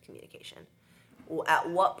expectation of communication. At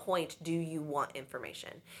what point do you want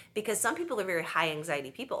information? Because some people are very high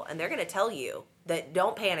anxiety people, and they're going to tell you that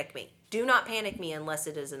don't panic me. Do not panic me unless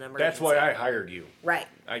it is an emergency. That's why I hired you. Right.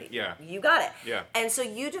 Yeah. You got it. Yeah. And so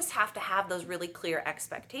you just have to have those really clear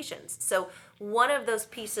expectations. So one of those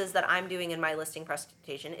pieces that I'm doing in my listing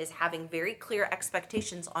presentation is having very clear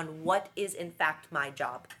expectations on what is in fact my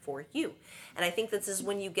job for you. And I think this is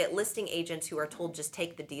when you get listing agents who are told just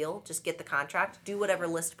take the deal, just get the contract, do whatever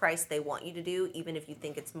list price they want you to do, even if you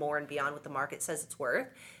think it's more and beyond what the market says it's worth,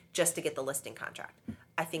 just to get the listing contract.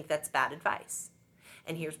 I think that's bad advice.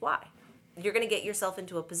 And here's why. You're going to get yourself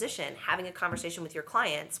into a position having a conversation with your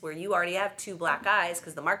clients where you already have two black eyes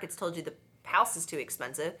because the market's told you the house is too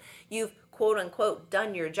expensive. You've quote unquote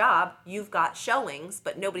done your job. You've got showings,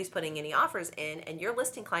 but nobody's putting any offers in, and your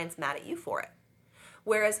listing client's mad at you for it.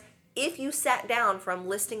 Whereas if you sat down from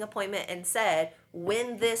listing appointment and said,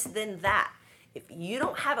 when this, then that, if you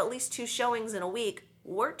don't have at least 2 showings in a week,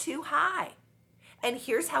 we're too high. And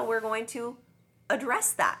here's how we're going to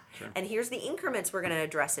address that. Sure. And here's the increments we're going to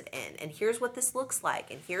address it in. And here's what this looks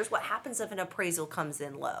like. And here's what happens if an appraisal comes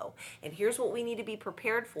in low. And here's what we need to be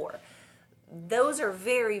prepared for. Those are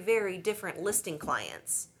very, very different listing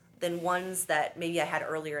clients than ones that maybe I had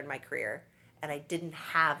earlier in my career. And I didn't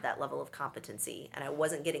have that level of competency. And I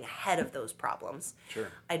wasn't getting ahead of those problems. Sure.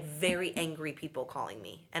 I had very angry people calling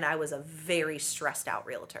me. And I was a very stressed out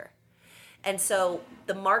realtor. And so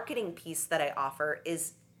the marketing piece that I offer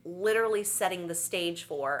is literally setting the stage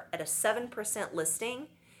for, at a 7% listing,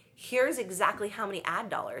 here's exactly how many ad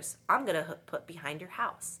dollars I'm going to put behind your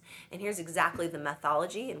house. And here's exactly the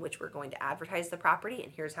methodology in which we're going to advertise the property.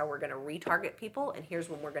 And here's how we're going to retarget people. And here's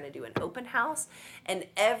when we're going to do an open house. And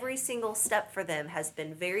every single step for them has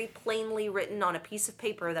been very plainly written on a piece of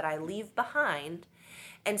paper that I leave behind.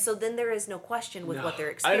 And so then there is no question with what their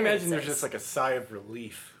experience I'd imagine is. there's just like a sigh of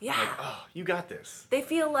relief. Yeah. Like, oh, you got this. They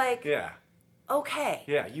feel like, Yeah. okay.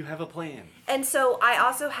 Yeah, you have a plan. And so I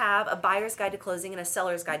also have a buyer's guide to closing and a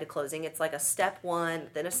seller's guide to closing. It's like a step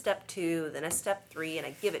 1, then a step 2, then a step 3, and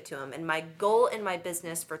I give it to them. And my goal in my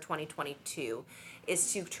business for 2022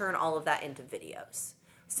 is to turn all of that into videos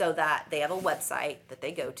so that they have a website that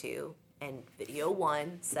they go to, and video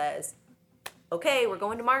 1 says, okay, we're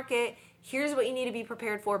going to market. Here's what you need to be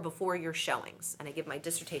prepared for before your showings. And I give my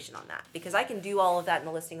dissertation on that because I can do all of that in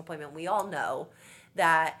the listing appointment. We all know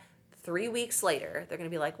that 3 weeks later, they're going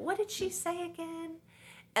to be like, what did she say again?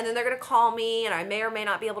 And then they're going to call me, and I may or may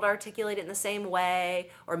not be able to articulate it in the same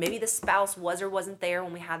way, or maybe the spouse was or wasn't there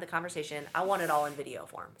when we had the conversation. I want it all in video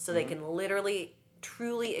form so they can literally,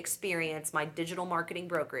 truly experience my digital marketing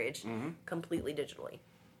brokerage completely digitally.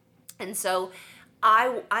 And so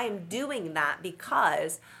I am doing that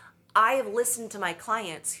because I have listened to my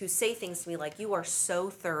clients who say things to me like, you are so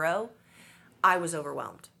thorough, I was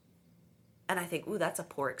overwhelmed. And I think, ooh, that's a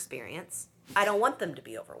poor experience. I don't want them to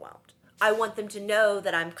be overwhelmed. I want them to know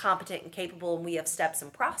that I'm competent and capable and we have steps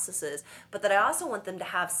and processes, but that I also want them to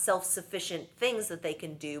have self-sufficient things that they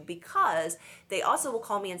can do, because they also will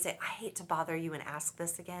call me and say, I hate to bother you and ask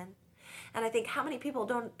this again. And I think, how many people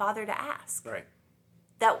don't bother to ask? Right.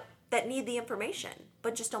 That need the information,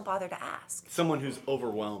 but just don't bother to ask. Someone who's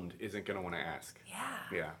overwhelmed isn't going to want to ask. Yeah.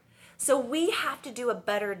 Yeah. So we have to do a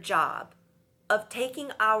better job of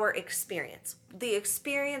taking our experience, the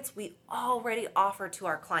experience we already offer to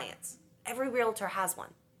our clients. Every realtor has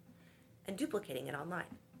one. And duplicating it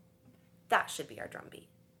online. That should be our drumbeat.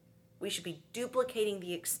 We should be duplicating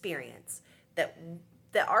the experience that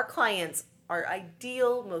our clients, our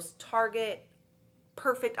ideal, most target,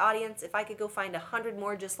 perfect audience. If I could go find 100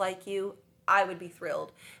 more just like you, I would be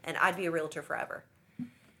thrilled, and I'd be a realtor forever.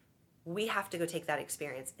 We have to go take that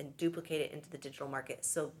experience and duplicate it into the digital market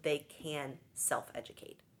so they can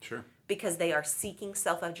self-educate. Sure. Because they are seeking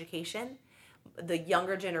self-education, the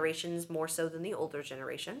younger generations more so than the older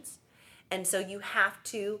generations. And so you have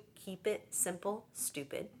to keep it simple,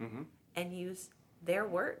 stupid, and use their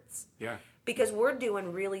words. Yeah. Because we're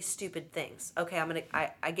doing really stupid things. Okay,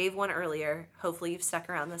 I gave one earlier. Hopefully you've stuck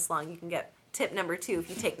around this long. You can get tip number 2 if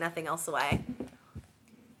you take nothing else away.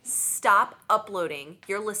 Stop uploading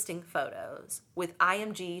your listing photos with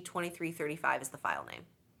IMG 2335 as the file name.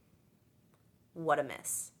 What a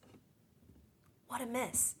miss. What a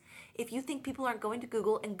miss. If you think people aren't going to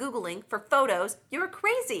Google and Googling for photos, you're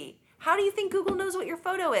crazy. How do you think Google knows what your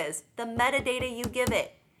photo is? The metadata you give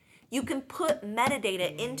it. You can put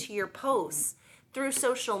metadata into your posts through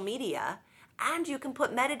social media And you can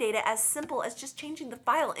put metadata as simple as just changing the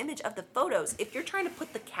file image of the photos. If you're trying to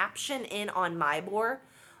put the caption in on MyBor,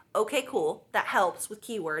 okay, cool. That helps with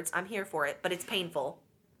keywords. I'm here for it, but it's painful.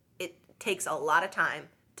 It takes a lot of time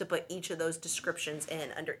to put each of those descriptions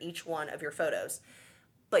in under each one of your photos.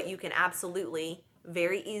 But you can absolutely,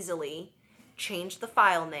 very easily, change the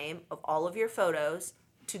file name of all of your photos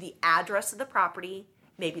to the address of the property,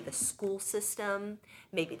 maybe the school system,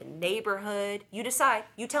 maybe the neighborhood. You decide.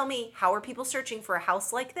 You tell me, how are people searching for a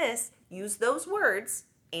house like this? Use those words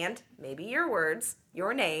and maybe your words,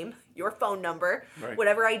 your name, your phone number, right.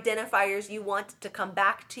 Whatever identifiers you want to come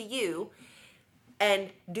back to you,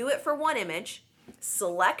 and do it for one image,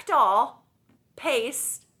 select all,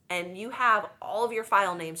 paste, and you have all of your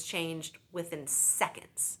file names changed within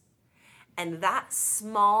seconds. And that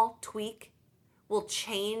small tweak will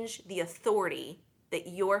change the authority that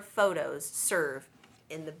your photos serve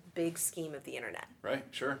in the big scheme of the internet. Right,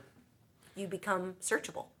 sure. You become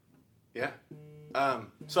searchable. Yeah.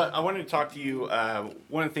 So I wanted to talk to you,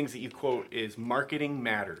 one of the things that you quote is marketing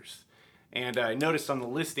matters. And I noticed on the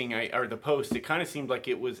listing, or the post, it kind of seemed like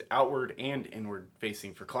it was outward and inward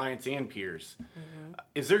facing for clients and peers. Mm-hmm.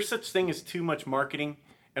 Is there such thing as too much marketing?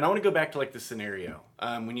 And I want to go back to like the scenario.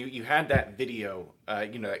 When you had that video,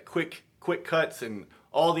 that quick cuts and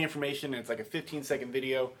all the information, and it's like a 15-second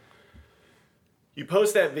video. You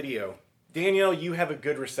post that video. Danielle, you have a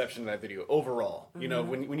good reception of that video overall. Mm-hmm. You know,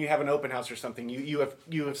 when you have an open house or something, you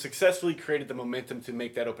have successfully created the momentum to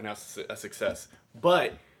make that open house a success.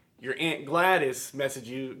 But your Aunt Gladys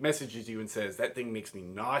messages you and says, that thing makes me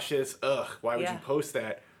nauseous. Ugh, why would you post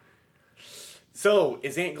that? So,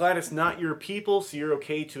 is Aunt Gladys not your people, so you're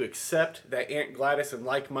okay to accept that Aunt Gladys and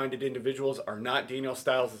like-minded individuals are not Danielle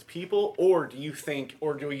Stiles' people? Or do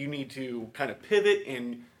you need to kind of pivot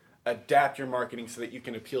and adapt your marketing so that you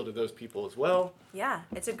can appeal to those people as well? Yeah,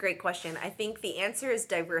 it's a great question. I think the answer is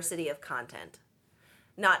diversity of content.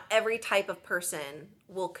 Not every type of person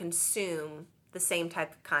will consume the same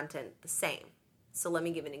type of content the same. So let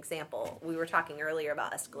me give an example. We were talking earlier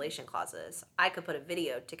about escalation clauses. I could put a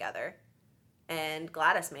video together, and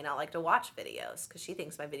Gladys may not like to watch videos because she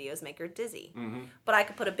thinks my videos make her dizzy. Mm-hmm. But I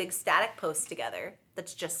could put a big static post together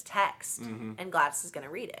that's just text, and Gladys is going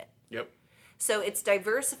to read it. Yep. So it's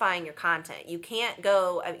diversifying your content. You can't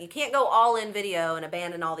go all in video and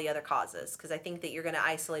abandon all the other causes, because I think that you're going to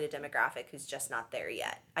isolate a demographic who's just not there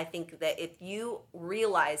yet. I think that if you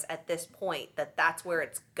realize at this point that that's where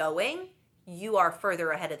it's going, you are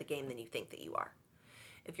further ahead of the game than you think that you are.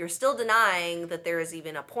 If you're still denying that there is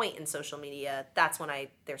even a point in social media, that's when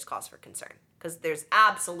there's cause for concern, because there's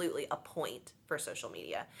absolutely a point for social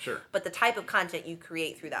media. Sure. But the type of content you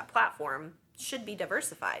create through that platform should be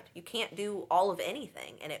diversified. You can't do all of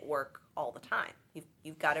anything and it work all the time.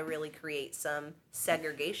 You've got to really create some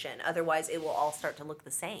segregation. Otherwise, it will all start to look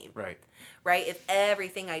the same. Right. Right? If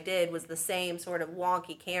everything I did was the same sort of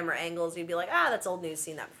wonky camera angles, you'd be like, that's old news,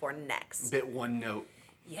 seen that before, next. Bit one note.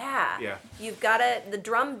 Yeah. Yeah. The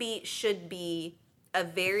drum beat should be a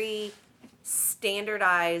very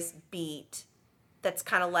standardized beat that's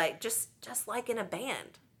kind of like, just like in a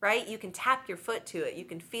band. Right? You can tap your foot to it. You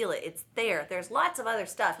can feel it. It's there. There's lots of other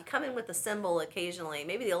stuff. You come in with a cymbal occasionally.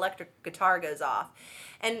 Maybe the electric guitar goes off.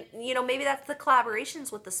 And, maybe that's the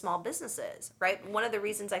collaborations with the small businesses, right? One of the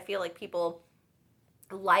reasons I feel like people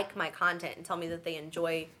like my content and tell me that they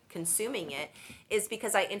enjoy consuming it is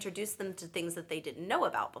because I introduce them to things that they didn't know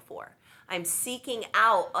about before. I'm seeking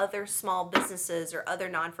out other small businesses or other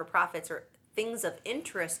non-for-profits or things of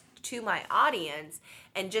interest to my audience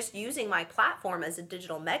and just using my platform as a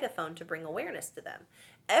digital megaphone to bring awareness to them.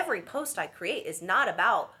 Every post I create is not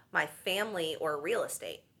about my family or real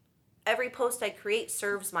estate. Every post I create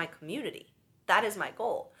serves my community. That is my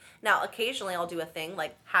goal. Now, occasionally I'll do a thing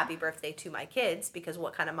like happy birthday to my kids, because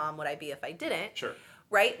what kind of mom would I be if I didn't? Sure.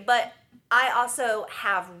 Right? But I also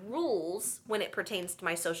have rules when it pertains to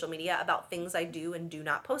my social media about things I do and do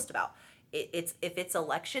not post about. If it's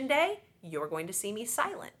election day, you're going to see me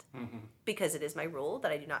silent, because it is my rule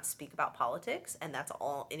that I do not speak about politics, and that's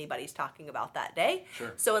all anybody's talking about that day.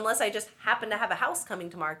 Sure. So unless I just happen to have a house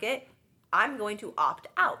coming to market, I'm going to opt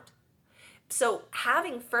out. So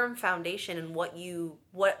having firm foundation in what you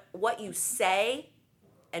say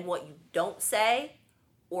and what you don't say,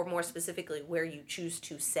 or more specifically where you choose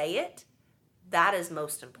to say it, that is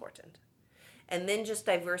most important. And then just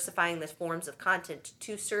diversifying the forms of content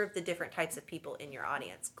to serve the different types of people in your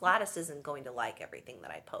audience. Gladys isn't going to like everything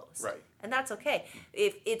that I post. Right. And that's okay.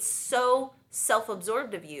 If it's so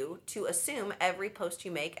self-absorbed of you to assume every post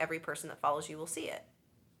you make, every person that follows you will see it.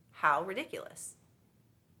 How ridiculous.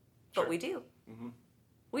 Sure. But we do. Mm-hmm.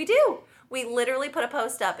 We do. We literally put a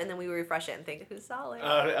post up and then we refresh it and think, who saw it?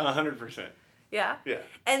 100%. Yeah? Yeah.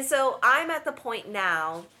 And so I'm at the point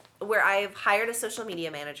now where I've hired a social media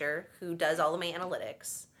manager who does all of my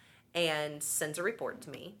analytics and sends a report to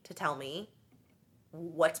me to tell me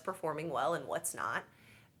what's performing well and what's not,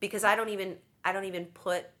 because I don't even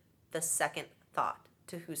put the second thought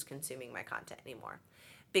to who's consuming my content anymore.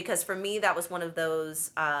 Because for me, that was one of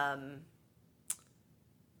those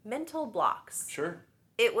mental blocks. Sure.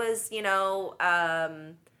 It was,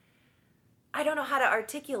 I don't know how to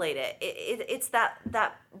articulate it. It's that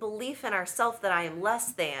belief in ourselves that I am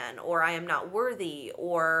less than, or I am not worthy,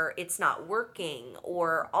 or it's not working,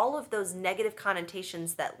 or all of those negative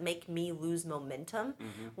connotations that make me lose momentum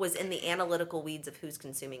was in the analytical weeds of who's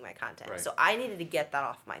consuming my content. Right. So I needed to get that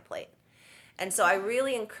off my plate. And so I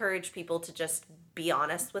really encourage people to just be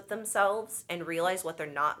honest with themselves and realize what they're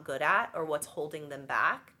not good at or what's holding them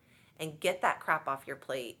back, and get that crap off your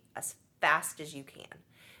plate as fast as you can.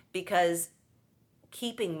 Because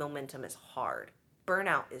keeping momentum is hard.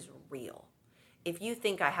 Burnout is real. If you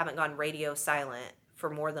think I haven't gone radio silent for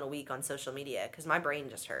more than a week on social media because my brain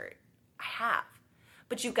just hurt, I have.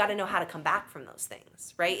 But you've got to know how to come back from those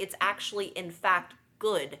things, right? It's actually, in fact,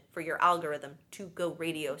 good for your algorithm to go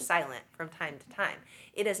radio silent from time to time.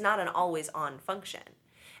 It is not an always on function.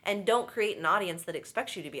 And don't create an audience that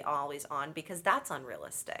expects you to be always on, because that's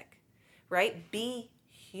unrealistic, right? Be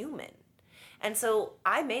human. And so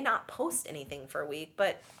I may not post anything for a week,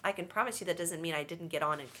 but I can promise you that doesn't mean I didn't get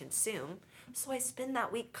on and consume. So I spend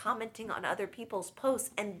that week commenting on other people's posts,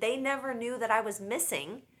 and they never knew that I was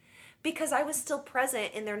missing because I was still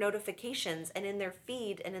present in their notifications and in their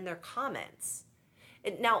feed and in their comments.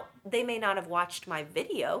 Now, they may not have watched my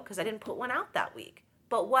video because I didn't put one out that week.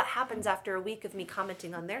 But what happens after a week of me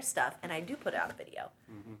commenting on their stuff and I do put out a video?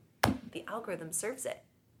 The algorithm serves it.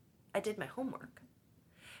 I did my homework.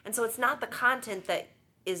 And so it's not the content that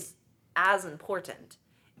is as important.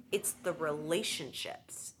 It's the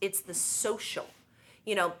relationships. It's the social.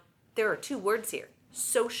 There are two words here: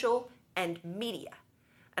 social and media.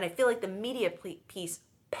 And I feel like the media piece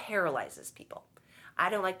paralyzes people. I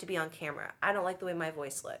don't like to be on camera. I don't like the way my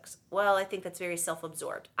voice looks. Well, I think that's very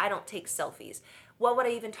self-absorbed. I don't take selfies. What would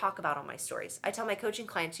I even talk about on my stories? I tell my coaching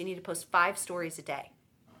clients, you need to post 5 stories a day.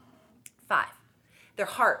 5. Their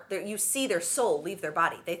heart, you see their soul leave their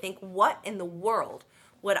body. They think, what in the world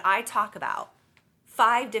would I talk about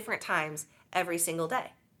 5 different times every single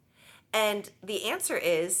day? And the answer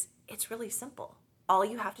is, it's really simple. All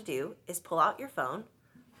you have to do is pull out your phone,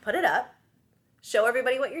 put it up, show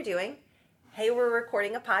everybody what you're doing. Hey, we're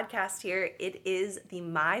recording a podcast here. It is the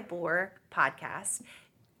My Boar podcast.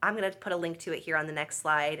 I'm going to put a link to it here on the next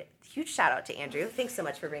slide. Huge shout out to Andrew. Thanks so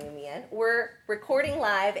much for bringing me in. We're recording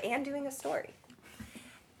live and doing a story.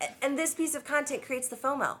 And this piece of content creates the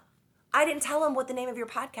FOMO. I didn't tell them what the name of your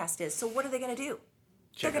podcast is, so what are they going to do?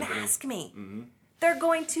 They're going to ask me. They're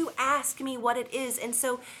going to ask me what it is. And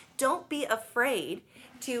so don't be afraid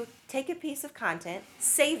to take a piece of content,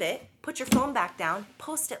 save it, put your phone back down,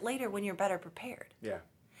 post it later when you're better prepared. Yeah.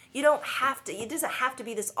 You don't have to, it doesn't have to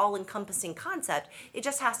be this all-encompassing concept. It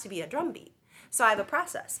just has to be a drumbeat. So I have a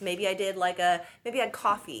process. Maybe I had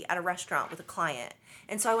coffee at a restaurant with a client.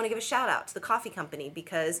 And so I want to give a shout out to the coffee company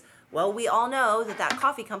because, well, we all know that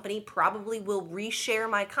coffee company probably will reshare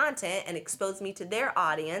my content and expose me to their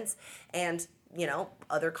audience. And,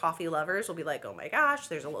 other coffee lovers will be like, oh my gosh,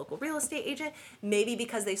 there's a local real estate agent. Maybe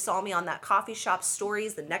because they saw me on that coffee shop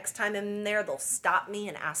stories, the next time I'm in there, they'll stop me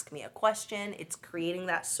and ask me a question. It's creating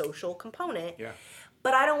that social component. Yeah.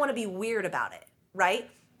 But I don't want to be weird about it, right?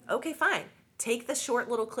 Okay, fine. Take the short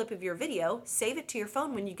little clip of your video, save it to your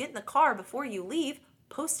phone when you get in the car before you leave,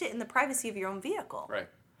 post it in the privacy of your own vehicle. Right.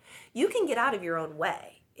 You can get out of your own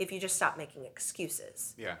way if you just stop making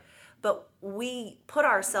excuses. Yeah. But we put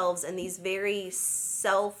ourselves in these very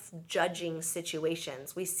self-judging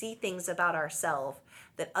situations. We see things about ourselves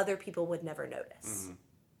that other people would never notice.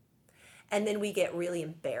 And then we get really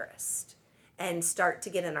embarrassed and start to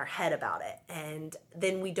get in our head about it. And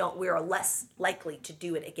then we're less likely to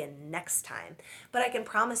do it again next time. But I can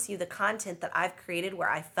promise you the content that I've created where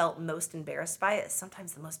I felt most embarrassed by it is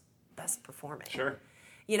sometimes the best performing. Sure.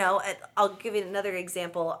 I'll give you another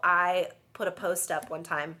example. I put a post up one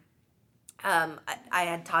time. I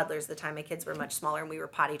had toddlers at the time. My kids were much smaller and we were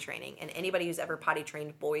potty training. And anybody who's ever potty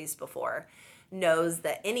trained boys before knows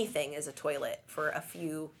that anything is a toilet for a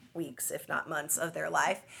few weeks, if not months, of their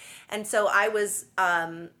life. And so I was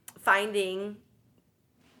finding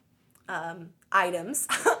items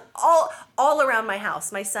all around my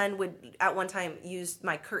house. My son would at one time use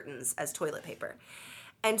my curtains as toilet paper.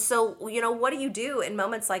 And so, what do you do in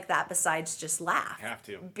moments like that besides just laugh? Have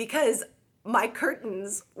to. Because my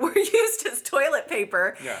curtains were used as toilet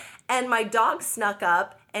paper. Yeah. And my dog snuck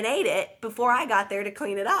up and ate it before I got there to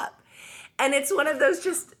clean it up. And it's one of those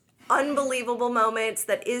just unbelievable moments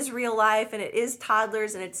that is real life, and it is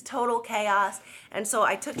toddlers, and it's total chaos. And so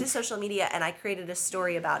I took to social media and I created a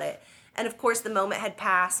story about it. And of course the moment had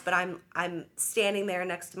passed, but I'm standing there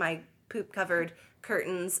next to my poop covered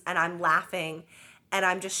curtains and I'm laughing and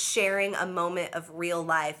I'm just sharing a moment of real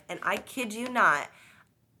life. And I kid you not,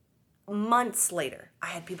 months later, I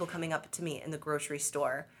had people coming up to me in the grocery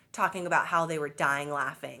store talking about how they were dying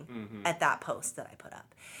laughing at that post that I put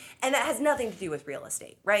up. And that has nothing to do with real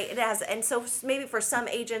estate, right? It has, and so maybe for some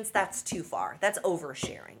agents that's too far. That's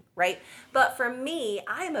oversharing, right? But for me,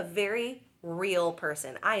 I am a very real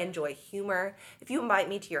person. I enjoy humor. If you invite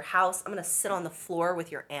me to your house, I'm going to sit on the floor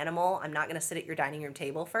with your animal. I'm not going to sit at your dining room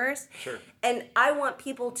table first. Sure. And I want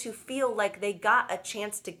people to feel like they got a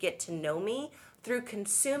chance to get to know me through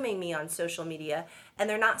consuming me on social media, and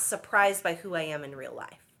they're not surprised by who I am in real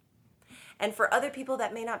life. And for other people,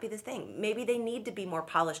 that may not be the thing. Maybe they need to be more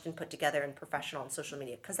polished and put together and professional on social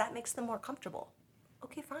media because that makes them more comfortable.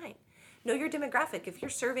 Okay, fine. Know your demographic. If you're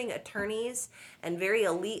serving attorneys and very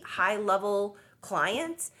elite, high-level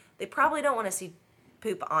clients, they probably don't want to see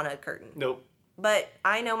poop on a curtain. Nope. But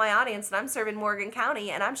I know my audience, and I'm serving Morgan County,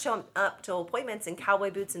 and I'm showing up to appointments in cowboy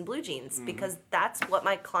boots and blue jeans because that's what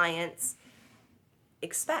my clients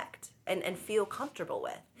expect and feel comfortable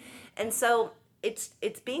with. And so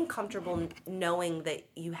it's being comfortable knowing that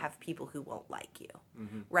you have people who won't like you,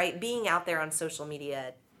 right? Being out there on social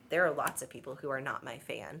media, there are lots of people who are not my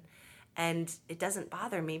fan, and it doesn't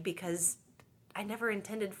bother me because I never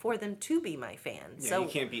intended for them to be my fan. Yeah, so you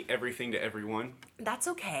can't be everything to everyone. that's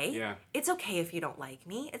okay. Yeah. It's okay if you don't like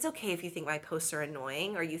me. It's okay if you think my posts are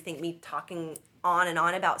annoying or you think me talking on and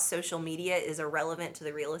on about social media is irrelevant to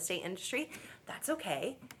the real estate industry. That's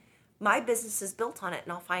okay. My business is built on it,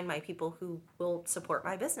 and I'll find my people who will support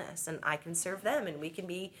my business, and I can serve them, and we can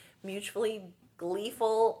be mutually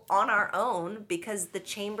gleeful on our own because the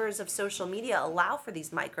chambers of social media allow for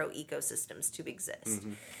these micro ecosystems to exist.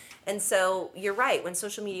 And so you're right, when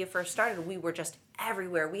social media first started, we were just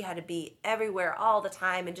everywhere. We had to be everywhere all the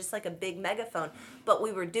time and just like a big megaphone, but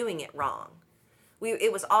we were doing it wrong.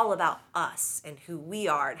 It was all about us and who we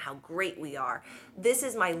are and how great we are. This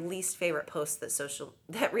is my least favorite post that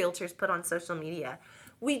realtors put on social media.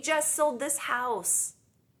 We just sold this house.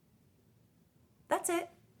 That's it.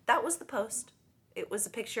 That was the post. It was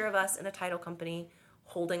a picture of us in a title company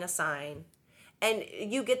holding a sign. And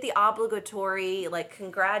you get the obligatory, like,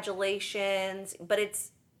 congratulations, but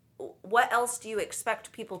it's, what else do you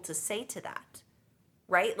expect people to say to that?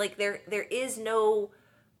 Right? Like, there is no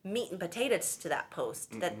meat and potatoes to that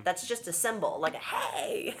post. That's just a symbol, like a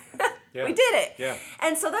hey, Yeah. we did it. Yeah.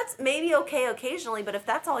 And so that's maybe okay occasionally, but if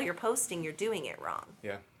that's all you're posting, you're doing it wrong.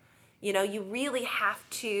 Yeah. You know, you really have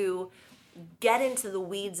to get into the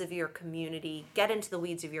weeds of your community, get into the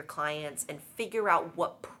weeds of your clients, and figure out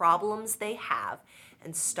what problems they have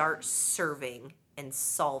and start serving and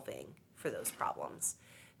solving for those problems.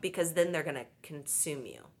 Because then they're going to consume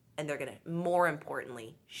you, and they're going to, more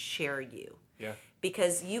importantly, share you. Yeah.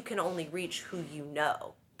 Because you can only reach who you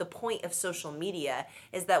know. The point of social media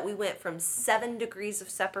is that we went from 7 degrees of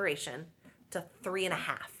separation to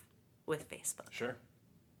 3.5 with Facebook. Sure.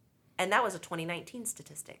 And that was a 2019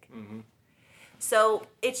 statistic. So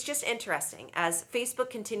it's just interesting. As Facebook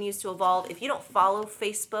continues to evolve, if you don't follow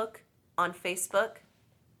Facebook on Facebook,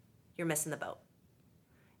 you're missing the boat.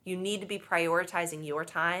 You need to be prioritizing your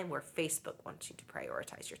time where Facebook wants you to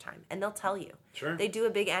prioritize your time. And they'll tell you. Sure. They do a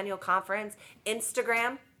big annual conference.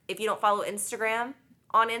 Instagram, if you don't follow Instagram,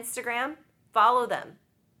 on Instagram, follow them.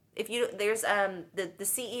 If you there's the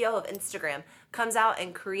CEO of Instagram comes out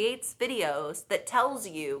and creates videos that tells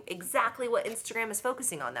you exactly what Instagram is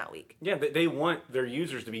focusing on that week. Yeah, they want their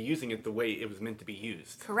users to be using it the way it was meant to be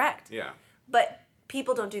used. Correct. Yeah. But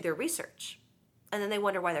people don't do their research. And then they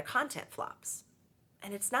wonder why their content flops.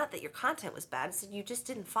 And it's not that your content was bad, it's that you just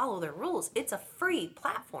didn't follow their rules. It's a free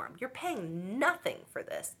platform. You're paying nothing for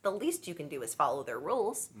this. The least you can do is follow their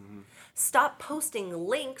rules. Stop posting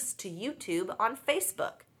links to YouTube on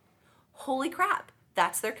Facebook. Holy crap,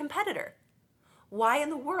 that's their competitor. Why in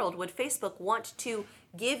the world would Facebook want to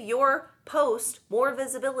give your post more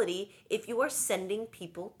visibility if you are sending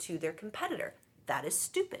people to their competitor? That is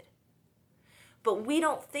stupid. But we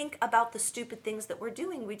don't think about the stupid things that we're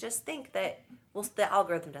doing. We just think that, well, the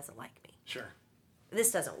algorithm doesn't like me. Sure.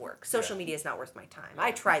 This doesn't work. Social media is not worth my time.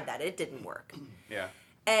 I tried that. It didn't work. Yeah.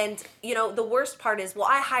 And, you know, the worst part is, well,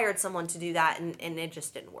 I hired someone to do that and it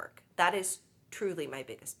just didn't work. That is truly my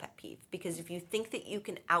biggest pet peeve, because if you think that you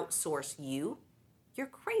can outsource you're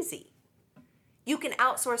crazy. You can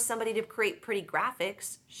outsource somebody to create pretty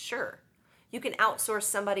graphics, sure. You can outsource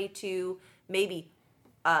somebody to maybe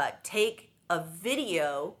take a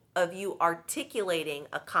video of you articulating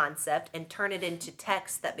a concept and turn it into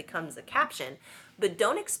text that becomes a caption, but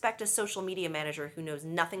don't expect a social media manager who knows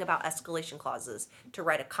nothing about escalation clauses to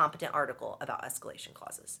write a competent article about escalation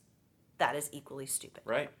clauses. That is equally stupid.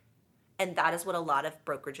 Right. And that is what a lot of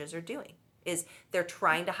brokerages are doing, is they're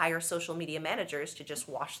trying to hire social media managers to just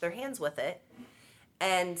wash their hands with it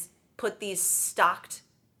and put these stocked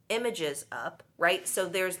images up, right? So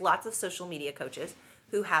there's lots of social media coaches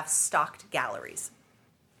who have stocked galleries.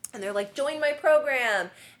 And they're like, join my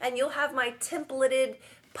program and you'll have my templated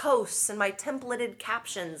posts and my templated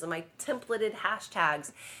captions and my templated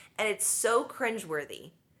hashtags. And it's so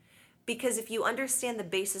cringeworthy, because if you understand the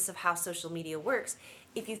basis of how social media works,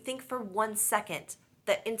 if you think for 1 second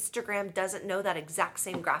that Instagram doesn't know that exact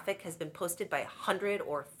same graphic has been posted by 100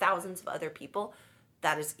 or thousands of other people,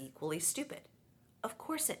 that is equally stupid. Of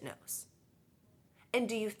course it knows. And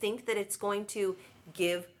do you think that it's going to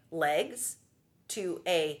give legs to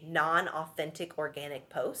a non-authentic organic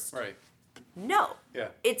post? Right. No. Yeah.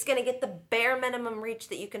 It's going to get the bare minimum reach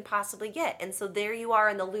that you can possibly get. And so there you are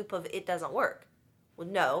in the loop of it doesn't work. Well,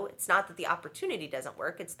 no, it's not that the opportunity doesn't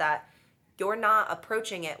work. It's that you're not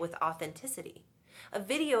approaching it with authenticity. A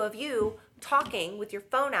video of you talking with your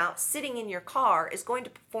phone out, sitting in your car, is going to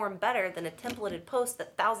perform better than a templated post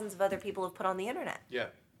that thousands of other people have put on the internet. Yeah.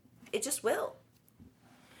 It just will.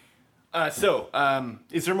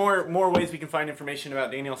 Is there more ways we can find information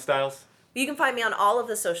about Danielle Styles? You can find me on all of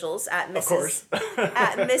the socials at Mrs. Of course.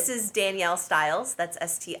 at Mrs. Danielle Styles. That's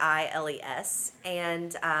Stiles.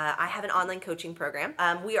 And I have an online coaching program.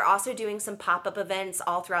 We are also doing some pop-up events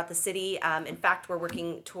all throughout the city. In fact, we're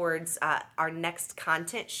working towards our next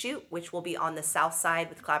content shoot, which will be on the south side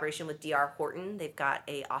with collaboration with D.R. Horton. They've got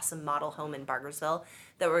an awesome model home in Bargersville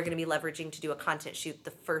that we're going to be leveraging to do a content shoot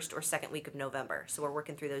the first or second week of November. So we're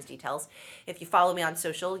working through those details. If you follow me on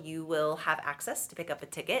social, you will have access to pick up a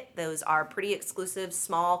ticket. Those are pretty exclusive,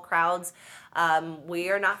 small crowds.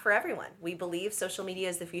 We are not for everyone. We believe social media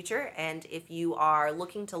is the future, and if you are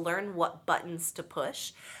looking to learn what buttons to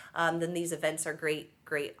push, then these events are great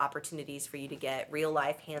opportunities for you to get real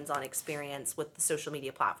life hands-on experience with the social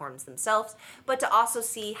media platforms themselves, but to also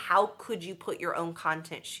see how could you put your own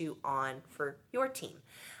content shoot on for your team.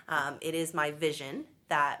 It is my vision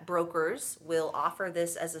that brokers will offer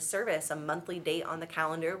this as a service, a monthly date on the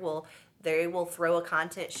calendar. They will throw a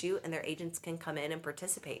content shoot and their agents can come in and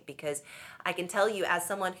participate, because I can tell you, as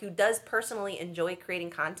someone who does personally enjoy creating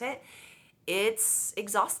content, it's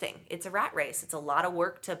exhausting. It's a rat race. It's a lot of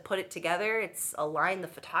work to put it together. It's align the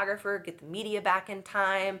photographer, get the media back in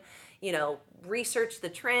time, research the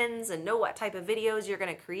trends and know what type of videos you're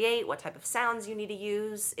going to create, what type of sounds you need to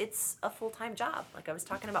use. It's a full-time job. Like I was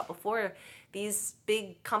talking about before, these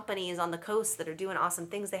big companies on the coast that are doing awesome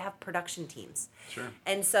things, they have production teams. Sure.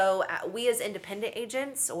 And so we as independent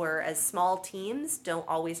agents or as small teams don't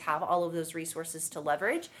always have all of those resources to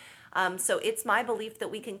leverage. So it's my belief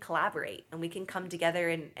that we can collaborate and we can come together,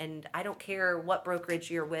 and I don't care what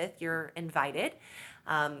brokerage you're with, you're invited.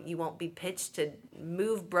 You won't be pitched to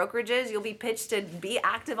move brokerages. You'll be pitched to be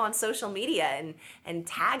active on social media and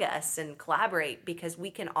tag us and collaborate, because we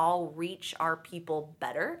can all reach our people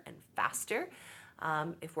better and faster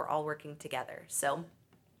if we're all working together. So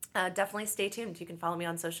definitely stay tuned. You can follow me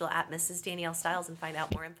on social at Mrs. Danielle Styles and find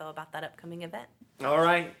out more info about that upcoming event. All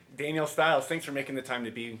right, Danielle Styles, thanks for making the time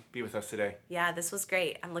to be with us today. Yeah, this was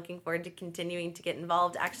great. I'm looking forward to continuing to get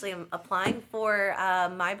involved. Actually, I'm applying for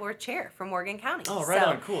my board chair for Morgan County. Oh, right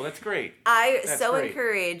on. Cool. That's great. That's great.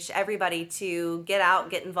 Encourage everybody to get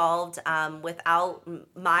out, get involved. Without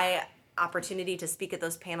my opportunity to speak at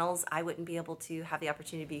those panels, I wouldn't be able to have the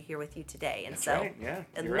opportunity to be here with you today. And That's so right. Yeah,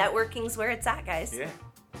 networking's where it's at, guys. Yeah.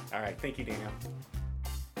 All right. Thank you, Danielle.